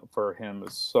elements in it for him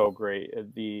is so great.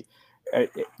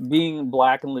 Being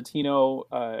Black and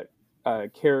Latino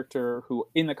character who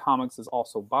in the comics is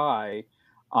also bi,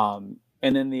 and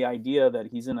then the idea that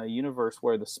he's in a universe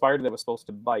where the spider that was supposed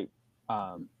to bite,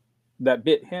 that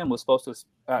bit him, was supposed to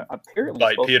apparently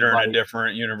bite Peter in a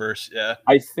different universe. Yeah,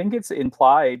 I think it's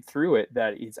implied through it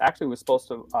that it's actually was supposed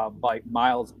to bite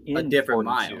Miles in a different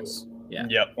 42. Miles. Yeah.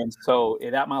 Yep. And so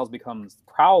that Miles becomes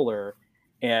Prowler,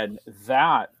 and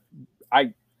that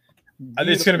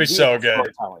it's going to be so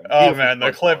good. Oh man,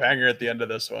 the cliffhanger at the end of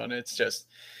this one, it's just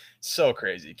so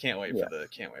crazy. Can't wait for the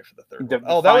third one.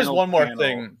 Oh, that was one more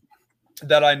thing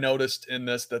that I noticed in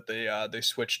this, that they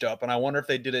switched up, and I wonder if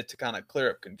they did it to kind of clear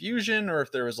up confusion, or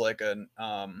if there was like a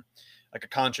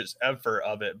conscious effort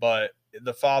of it. But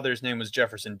the father's name was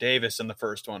Jefferson Davis in the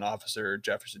first one, Officer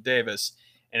Jefferson Davis,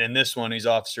 and in this one he's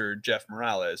Officer Jeff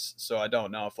Morales. So I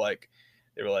don't know if like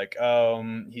they were like,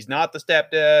 he's not the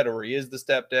stepdad, or he is the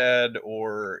stepdad,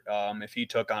 or if he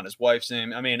took on his wife's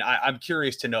name. I mean, I'm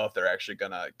curious to know if they're actually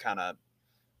gonna kind of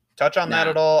touch on that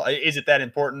at all. Is it that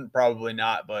important? Probably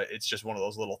not, but it's just one of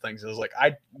those little things. I was like,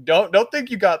 I don't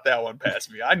think you got that one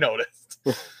past me. I noticed.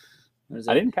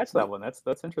 I didn't catch that one. That's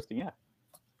interesting.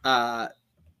 Yeah.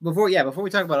 Before we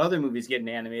talk about other movies getting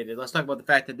animated, let's talk about the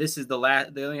fact that this is the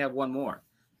last. They only have one more.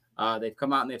 They've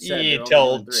come out and they've said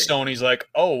Sony's like,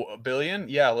 oh, $1 billion?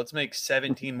 Yeah, let's make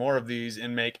 17 more of these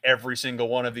and make every single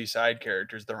one of these side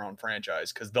characters their own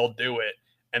franchise, because they'll do it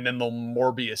and then they'll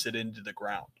Morbius it into the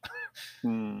ground.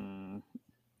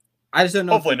 I just don't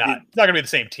know. Hopefully not. It's not going to be the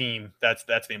same team. That's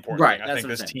the important thing. I think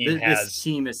this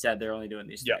team has said they're only doing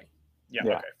these three. Yeah.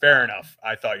 Okay. Fair enough.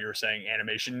 I thought you were saying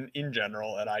animation in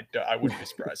general, and I wouldn't be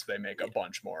surprised if they make a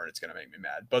bunch more, and it's going to make me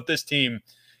mad. But this team,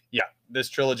 this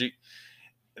trilogy,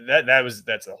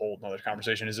 that's a whole nother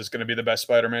conversation. Is this going to be the best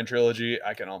Spider-Man trilogy?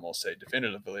 I can almost say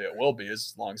definitively it will be,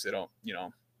 as long as they don't,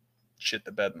 shit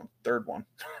the bed in the third one.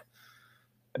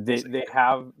 They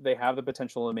have the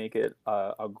potential to make it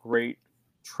a great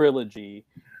trilogy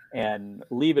and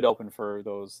leave it open for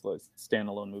those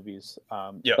standalone movies.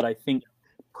 But I think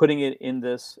putting it in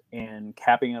this and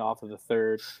capping it off of the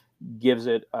third gives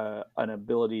it an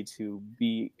ability to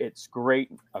be a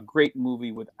great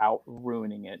movie without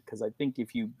ruining it. Because I think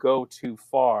if you go too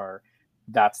far,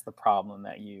 that's the problem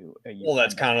that you well,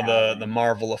 that's kind of the having.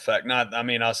 Marvel effect. Not, I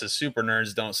mean, us as super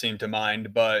nerds don't seem to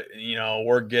mind, but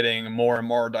we're getting more and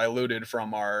more diluted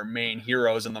from our main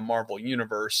heroes in the Marvel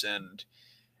universe, and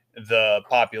the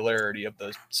popularity of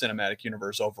the cinematic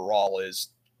universe overall is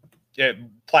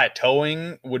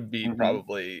plateauing would be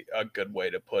probably a good way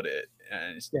to put it.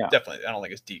 And it's definitely, I don't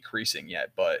think it's decreasing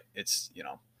yet, but it's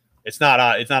it's not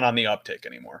on the uptick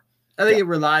anymore. I think it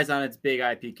relies on its big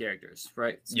IP characters,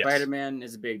 right? Yes. Spider-Man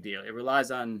is a big deal. It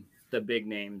relies on the big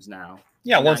names now.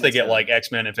 Yeah, once they get like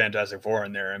X-Men and Fantastic Four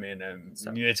in there, I mean, it's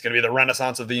going to be the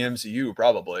renaissance of the MCU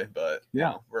probably, but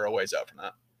we're a ways out from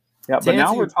that. Yeah, but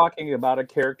now we're talking about a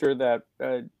character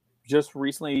that just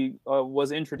recently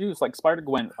was introduced, like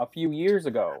Spider-Gwen, a few years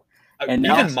ago. And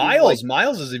even Miles,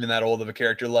 Miles is even that old of a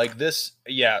character. Like this,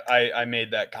 I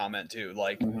made that comment too.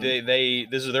 Like there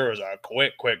was a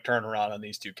quick turnaround on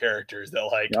these two characters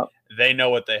that they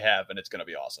know what they have, and it's going to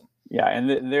be awesome. Yeah,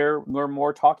 and there are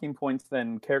more talking points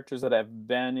than characters that have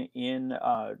been in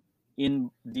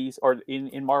these or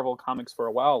in Marvel comics for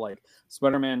a while, like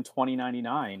Spider-Man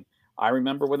 2099. I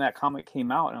remember when that comic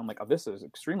came out, and I'm like, oh, this is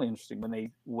extremely interesting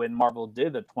when Marvel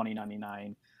did the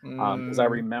 2099. Because I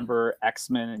remember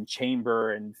X-Men and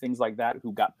Chamber and things like that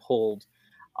who got pulled.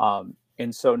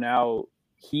 And so now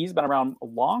he's been around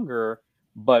longer,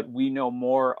 but we know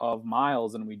more of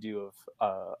Miles than we do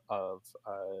of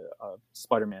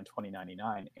Spider-Man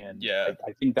 2099. And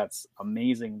I think that's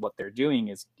amazing. What they're doing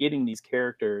is getting these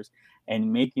characters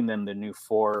and making them the new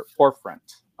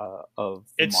forefront of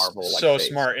the Marvel. It's so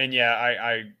smart. And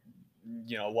I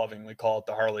lovingly call it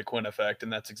the Harley Quinn effect,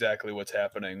 and that's exactly what's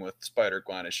happening with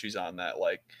Spider-Gwen. As she's on that,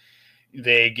 like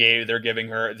they're giving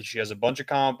her. She has a bunch of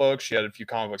comic books. She had a few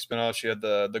comic book spinoffs. She had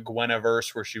the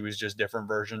Gweniverse, where she was just different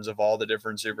versions of all the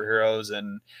different superheroes,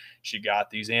 and she got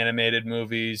these animated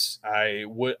movies. I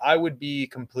would be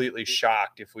completely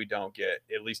shocked if we don't get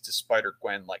at least a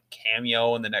Spider-Gwen like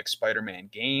cameo in the next Spider-Man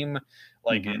game.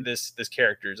 Like this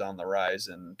character is on the rise,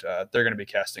 and they're going to be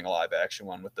casting a live action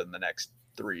one within the next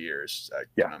 3 years.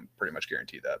 I'm pretty much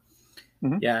guaranteed that.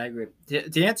 Yeah, I agree.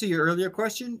 To answer your earlier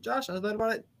question, Josh, I thought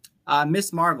about it.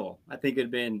 Miss Marvel, I think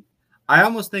it'd been. I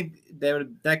almost think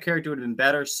that character would have been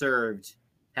better served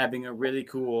having a really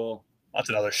cool. That's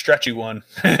another stretchy one.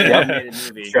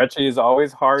 Movie. Stretchy is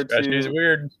always hard. Stretchy is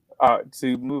weird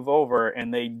to move over,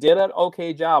 and they did an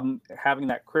okay job having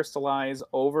that crystallize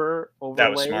overlay.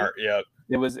 That was smart. Yeah,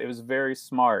 it was very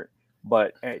smart.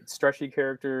 But stretchy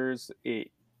characters, it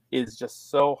is just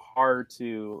so hard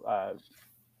to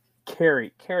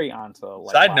carry on to.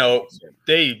 Like, side note,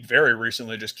 they very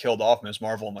recently just killed off Ms.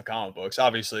 Marvel in the comic books.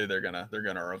 Obviously, they're gonna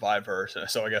revive her.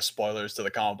 So I guess spoilers to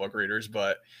the comic book readers,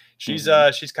 but she's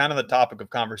kind of the topic of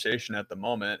conversation at the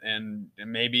moment, and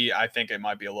maybe I think it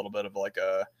might be a little bit of like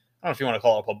a, I don't know if you want to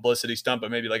call it a publicity stunt,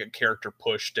 but maybe like a character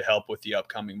push to help with the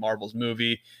upcoming Marvel's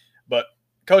movie. But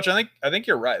Coach, I think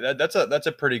you're right. That's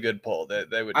a pretty good pull. She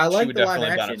would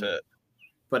definitely benefit.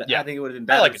 But I think it would have been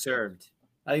better served.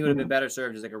 I think it would have been better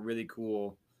served as like a really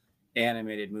cool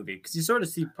animated movie, because you sort of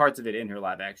see parts of it in her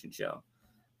live action show.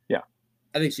 Yeah,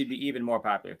 I think she'd be even more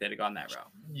popular if they'd have gone that route.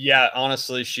 Yeah,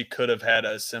 honestly, she could have had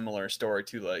a similar story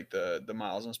to like the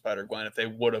Miles and Spider-Gwen if they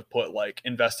would have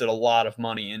invested a lot of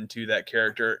money into that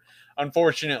character.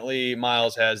 Unfortunately,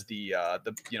 Miles has the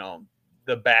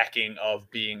backing of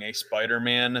being a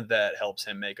Spider-Man that helps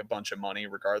him make a bunch of money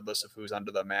regardless of who's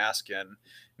under the mask, and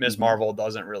Ms. Marvel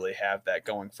doesn't really have that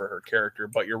going for her character.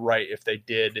 But you're right, if they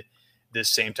did this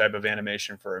same type of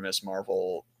animation for a Ms.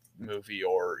 Marvel movie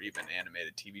or even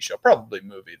animated TV show, probably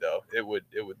movie though, it would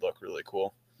look really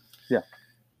cool. Yeah.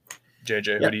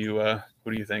 JJ,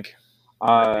 who do you think?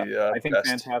 I think best?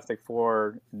 Fantastic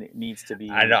Four needs to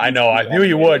be. I know. I knew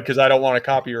you would, because I don't want to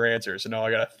copy your answer. So now I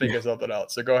got to think of something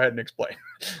else. So go ahead and explain.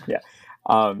 Yeah.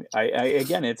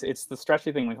 Again, it's the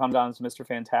stretchy thing. When it comes down to Mr.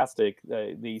 Fantastic,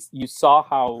 you saw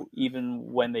how even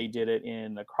when they did it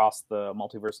in Across the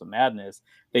Multiverse of Madness,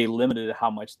 they limited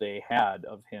how much they had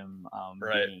of him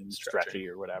being stretchy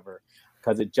or whatever,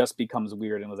 because it just becomes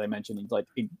weird. And as I mentioned,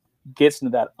 it gets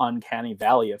into that uncanny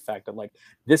valley effect of like,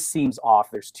 this seems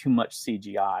off, there's too much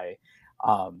CGI.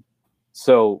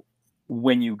 So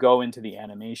when you go into the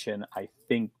animation, I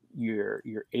think you're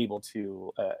able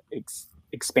to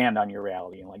expand on your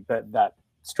reality, and like that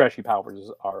stretchy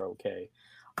powers are okay.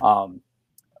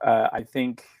 I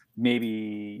think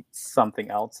maybe something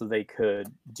else that they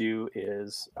could do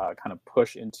is kind of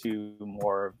push into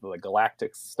more of the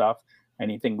galactic stuff,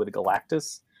 anything with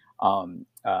Galactus.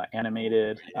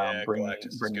 Animated,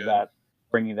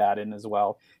 bringing that in as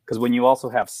well, because when you also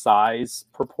have size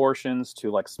proportions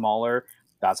to like smaller,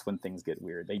 that's when things get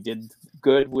weird. They did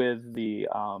good with the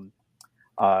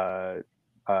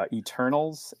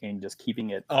Eternals and just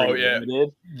keeping it Oh, pretty yeah.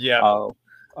 limited. Yeah.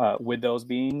 With those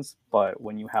beings, but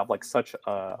when you have like such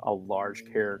a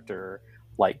large character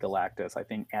like Galactus, I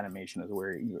think animation is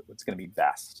where it's going to be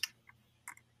best.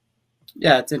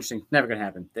 Yeah, it's interesting. Never gonna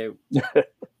happen.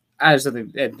 I just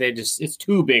think it's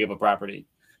too big of a property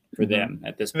for them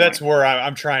at this point. That's where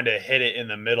I'm trying to hit it in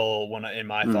the middle in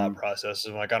my thought process.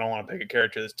 I'm like, I don't want to pick a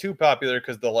character that's too popular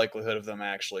because the likelihood of them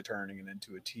actually turning it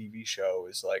into a TV show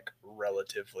is like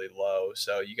relatively low.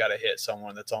 So you got to hit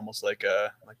someone that's almost like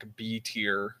a B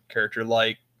tier character.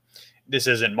 Like, this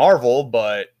isn't Marvel,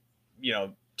 but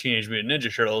Teenage Mutant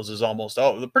Ninja Turtles is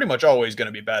pretty much always going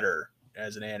to be better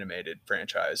as an animated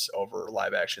franchise over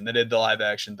live action. They did the live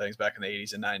action things back in the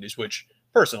 80s and 90s, which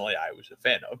personally I was a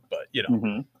fan of, but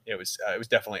it was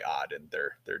definitely odd, and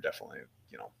they're definitely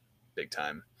big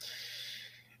time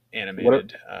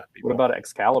animated. What about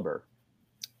Excalibur?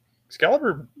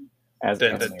 Excalibur as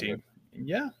the deep,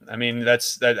 yeah. I mean I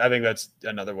think that's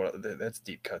another one. That's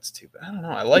deep cuts too, but I don't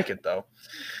know. I like it though.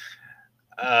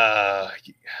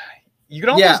 You can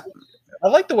almost. I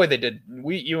like the way they did.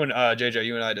 You and JJ,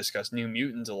 you and I discussed New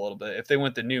Mutants a little bit. If they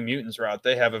went the New Mutants route,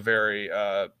 they have a very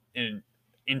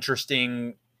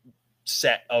interesting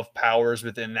set of powers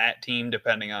within that team,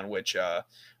 depending on which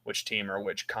team or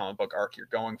which comic book arc you're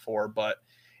going for. But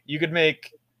you could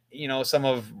make, some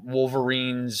of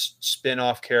Wolverine's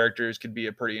spin-off characters could be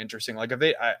a pretty interesting. Like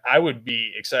if I would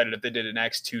be excited if they did an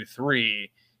X-23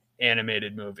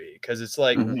 animated movie, because it's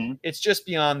like it's just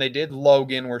beyond. They did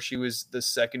Logan, where she was the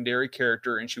secondary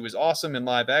character and she was awesome in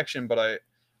live action, but I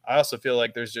also feel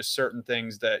like there's just certain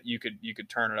things that you could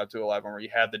turn it up to 11, where you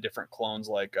have the different clones,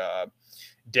 like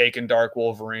Dake and Dark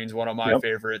Wolverine's one of my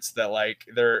favorites that I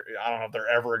don't know if they're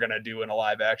ever gonna do in a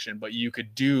live action, but you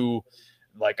could do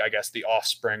like, I guess, the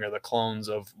offspring or the clones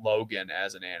of Logan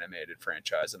as an animated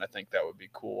franchise, and I think that would be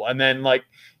cool. And then like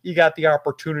you got the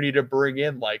opportunity to bring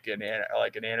in like an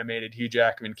animated Hugh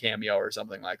Jackman cameo or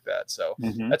something like that. So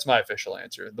that's my official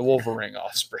answer: the Wolverine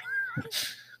offspring.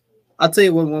 I'll tell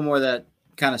you one more that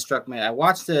kind of struck me. I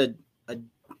watched a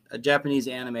Japanese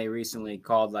anime recently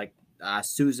called like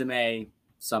Suzume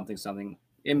something.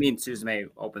 It means Suzume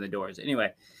open the doors.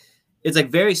 Anyway, it's like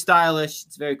very stylish.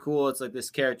 It's very cool. It's like this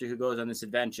character who goes on this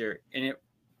adventure, and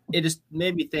it just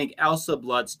made me think Elsa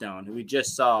Bloodstone, who we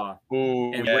just saw.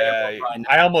 Ooh, yeah.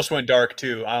 I almost went dark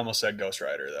too. I almost said Ghost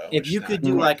Rider though. If you could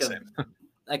do like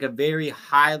a very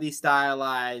highly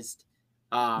stylized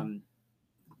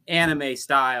anime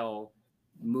style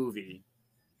movie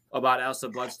about Elsa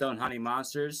Bloodstone hunting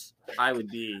monsters, I would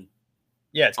be.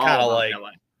 Yeah, it's kind of like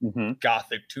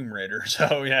Gothic Tomb Raider.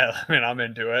 So yeah, I mean, I'm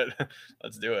into it.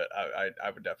 Let's do it.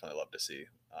 I would definitely love to see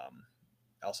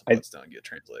Elsa Bloodstone get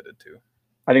translated too.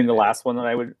 I think the last one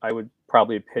that I would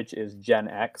probably pitch is Gen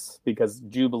X, because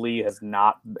Jubilee has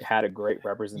not had a great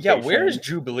representation. Yeah, where's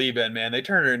Jubilee been, man? They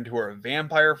turned her into a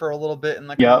vampire for a little bit in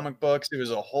the comic books. It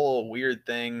was a whole weird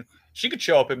thing. She could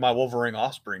show up in my Wolverine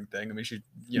offspring thing. I mean, she's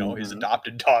his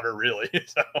adopted daughter, really.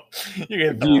 So you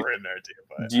can throw her in there too.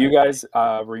 But, do you guys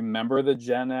remember the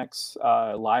Gen X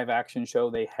live action show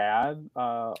they had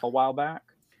a while back?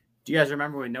 Do you guys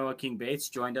remember when Noah King Bates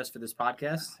joined us for this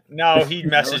podcast? No, he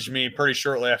messaged me pretty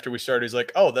shortly after we started. He's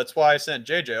like, "Oh, that's why I sent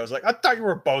JJ." I was like, "I thought you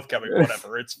were both coming."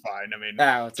 Whatever, it's fine. I mean,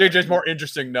 JJ's more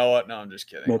interesting. Noah, no, I'm just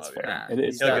kidding. That's fair.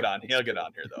 He'll get on here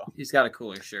though. He's got a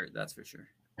cooler shirt, that's for sure.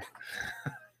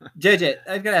 JJ,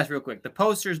 I've got to ask real quick. The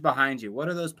posters behind you. What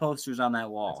are those posters on that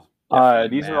wall?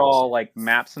 These are all like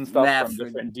maps and stuff from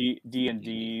different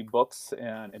D&D books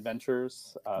and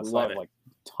adventures. So I have like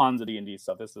tons of D&D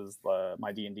stuff. This is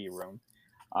my D&D room.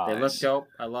 They look dope.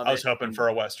 I love it. I was hoping for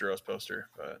a Westeros poster,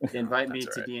 but invite me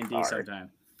to D&D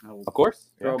sometime. Of course.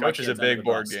 Yeah, Coach is a big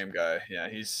board game guy. Yeah,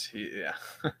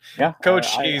 yeah.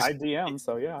 Coach, I DM,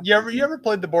 so yeah. You ever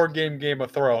played the board Game of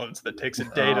Thrones that takes a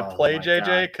day to play,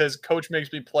 JJ? Because Coach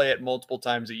makes me play it multiple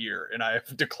times a year, and I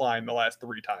have declined the last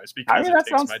 3 times because that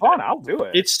sounds fun. Day. I'll do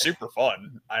it. It's super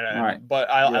fun. But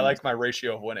I like my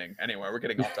ratio of winning. Anyway, we're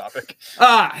getting off topic.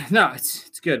 No,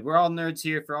 it's good. We're all nerds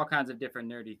here for all kinds of different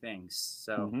nerdy things,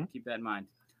 so keep that in mind.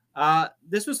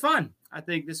 This was fun. I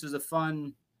think this was a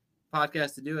fun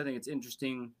podcast to do. I think it's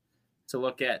interesting to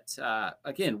look at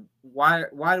again, why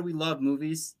do we love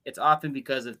movies? It's often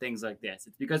because of things like this.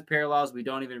 It's because parallels we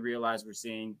don't even realize we're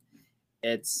seeing.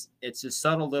 It's just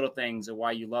subtle little things of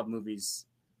why you love movies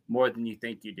more than you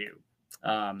think you do.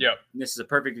 This is a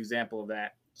perfect example of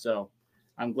that. So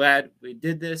I'm glad we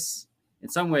did this. In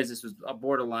some ways, this was a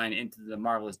borderline into the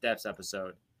Marvelous Depths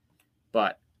episode,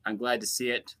 but I'm glad to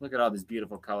see it. Look at all these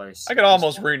beautiful colors. I could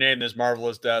almost rename this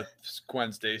Marvelous Depths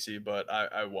Gwen Stacy, but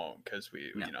I won't, because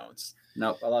it's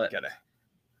I love it.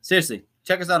 seriously,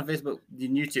 check us out on Facebook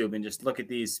and YouTube and just look at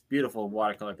these beautiful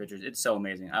watercolor pictures. It's so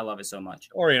amazing. I love it so much.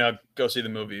 Or, go see the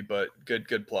movie, but good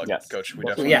plug, Yes. Coach. We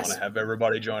Definitely. definitely want to have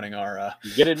everybody joining our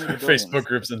Get it in the Facebook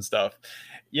groups and stuff.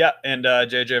 Yeah, and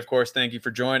JJ, of course, thank you for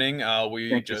joining.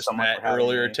 We just met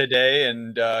earlier today,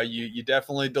 and you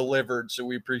definitely delivered. So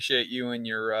we appreciate you, and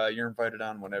you're invited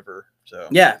on whenever. So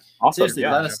yeah, awesome. Seriously,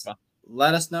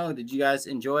 let us know. Did you guys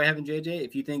enjoy having JJ?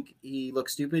 If you think he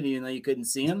looks stupid, even though you couldn't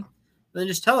see him, then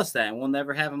just tell us that, and we'll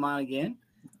never have him on again.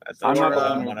 I'm not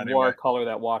the one with watercolor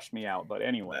that washed me out, but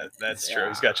anyway, that's true.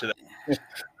 He's got you there.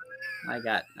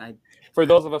 I for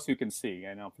those of us who can see,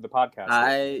 I know for the podcast,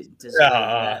 I deserve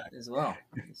that as well.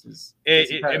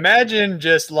 Imagine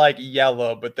just like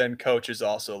yellow, but then Coach is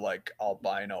also like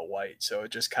albino white, so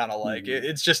it just kind of like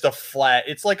it's just a flat.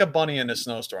 It's like a bunny in a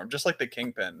snowstorm, just like the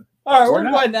Kingpin. All right,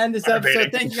 we're going to end this episode.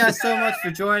 Thank you guys so much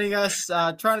for joining us.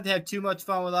 Try not to have too much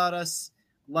fun without us.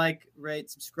 Like, rate,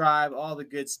 subscribe, all the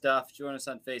good stuff. Join us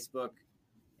on Facebook,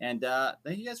 and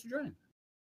thank you guys for joining.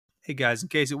 Hey guys, in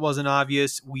case it wasn't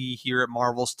obvious, we here at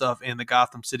Marvel Stuff and the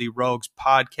Gotham City Rogues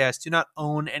podcast do not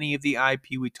own any of the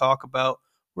IP we talk about.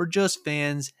 We're just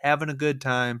fans having a good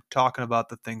time talking about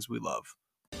the things we love.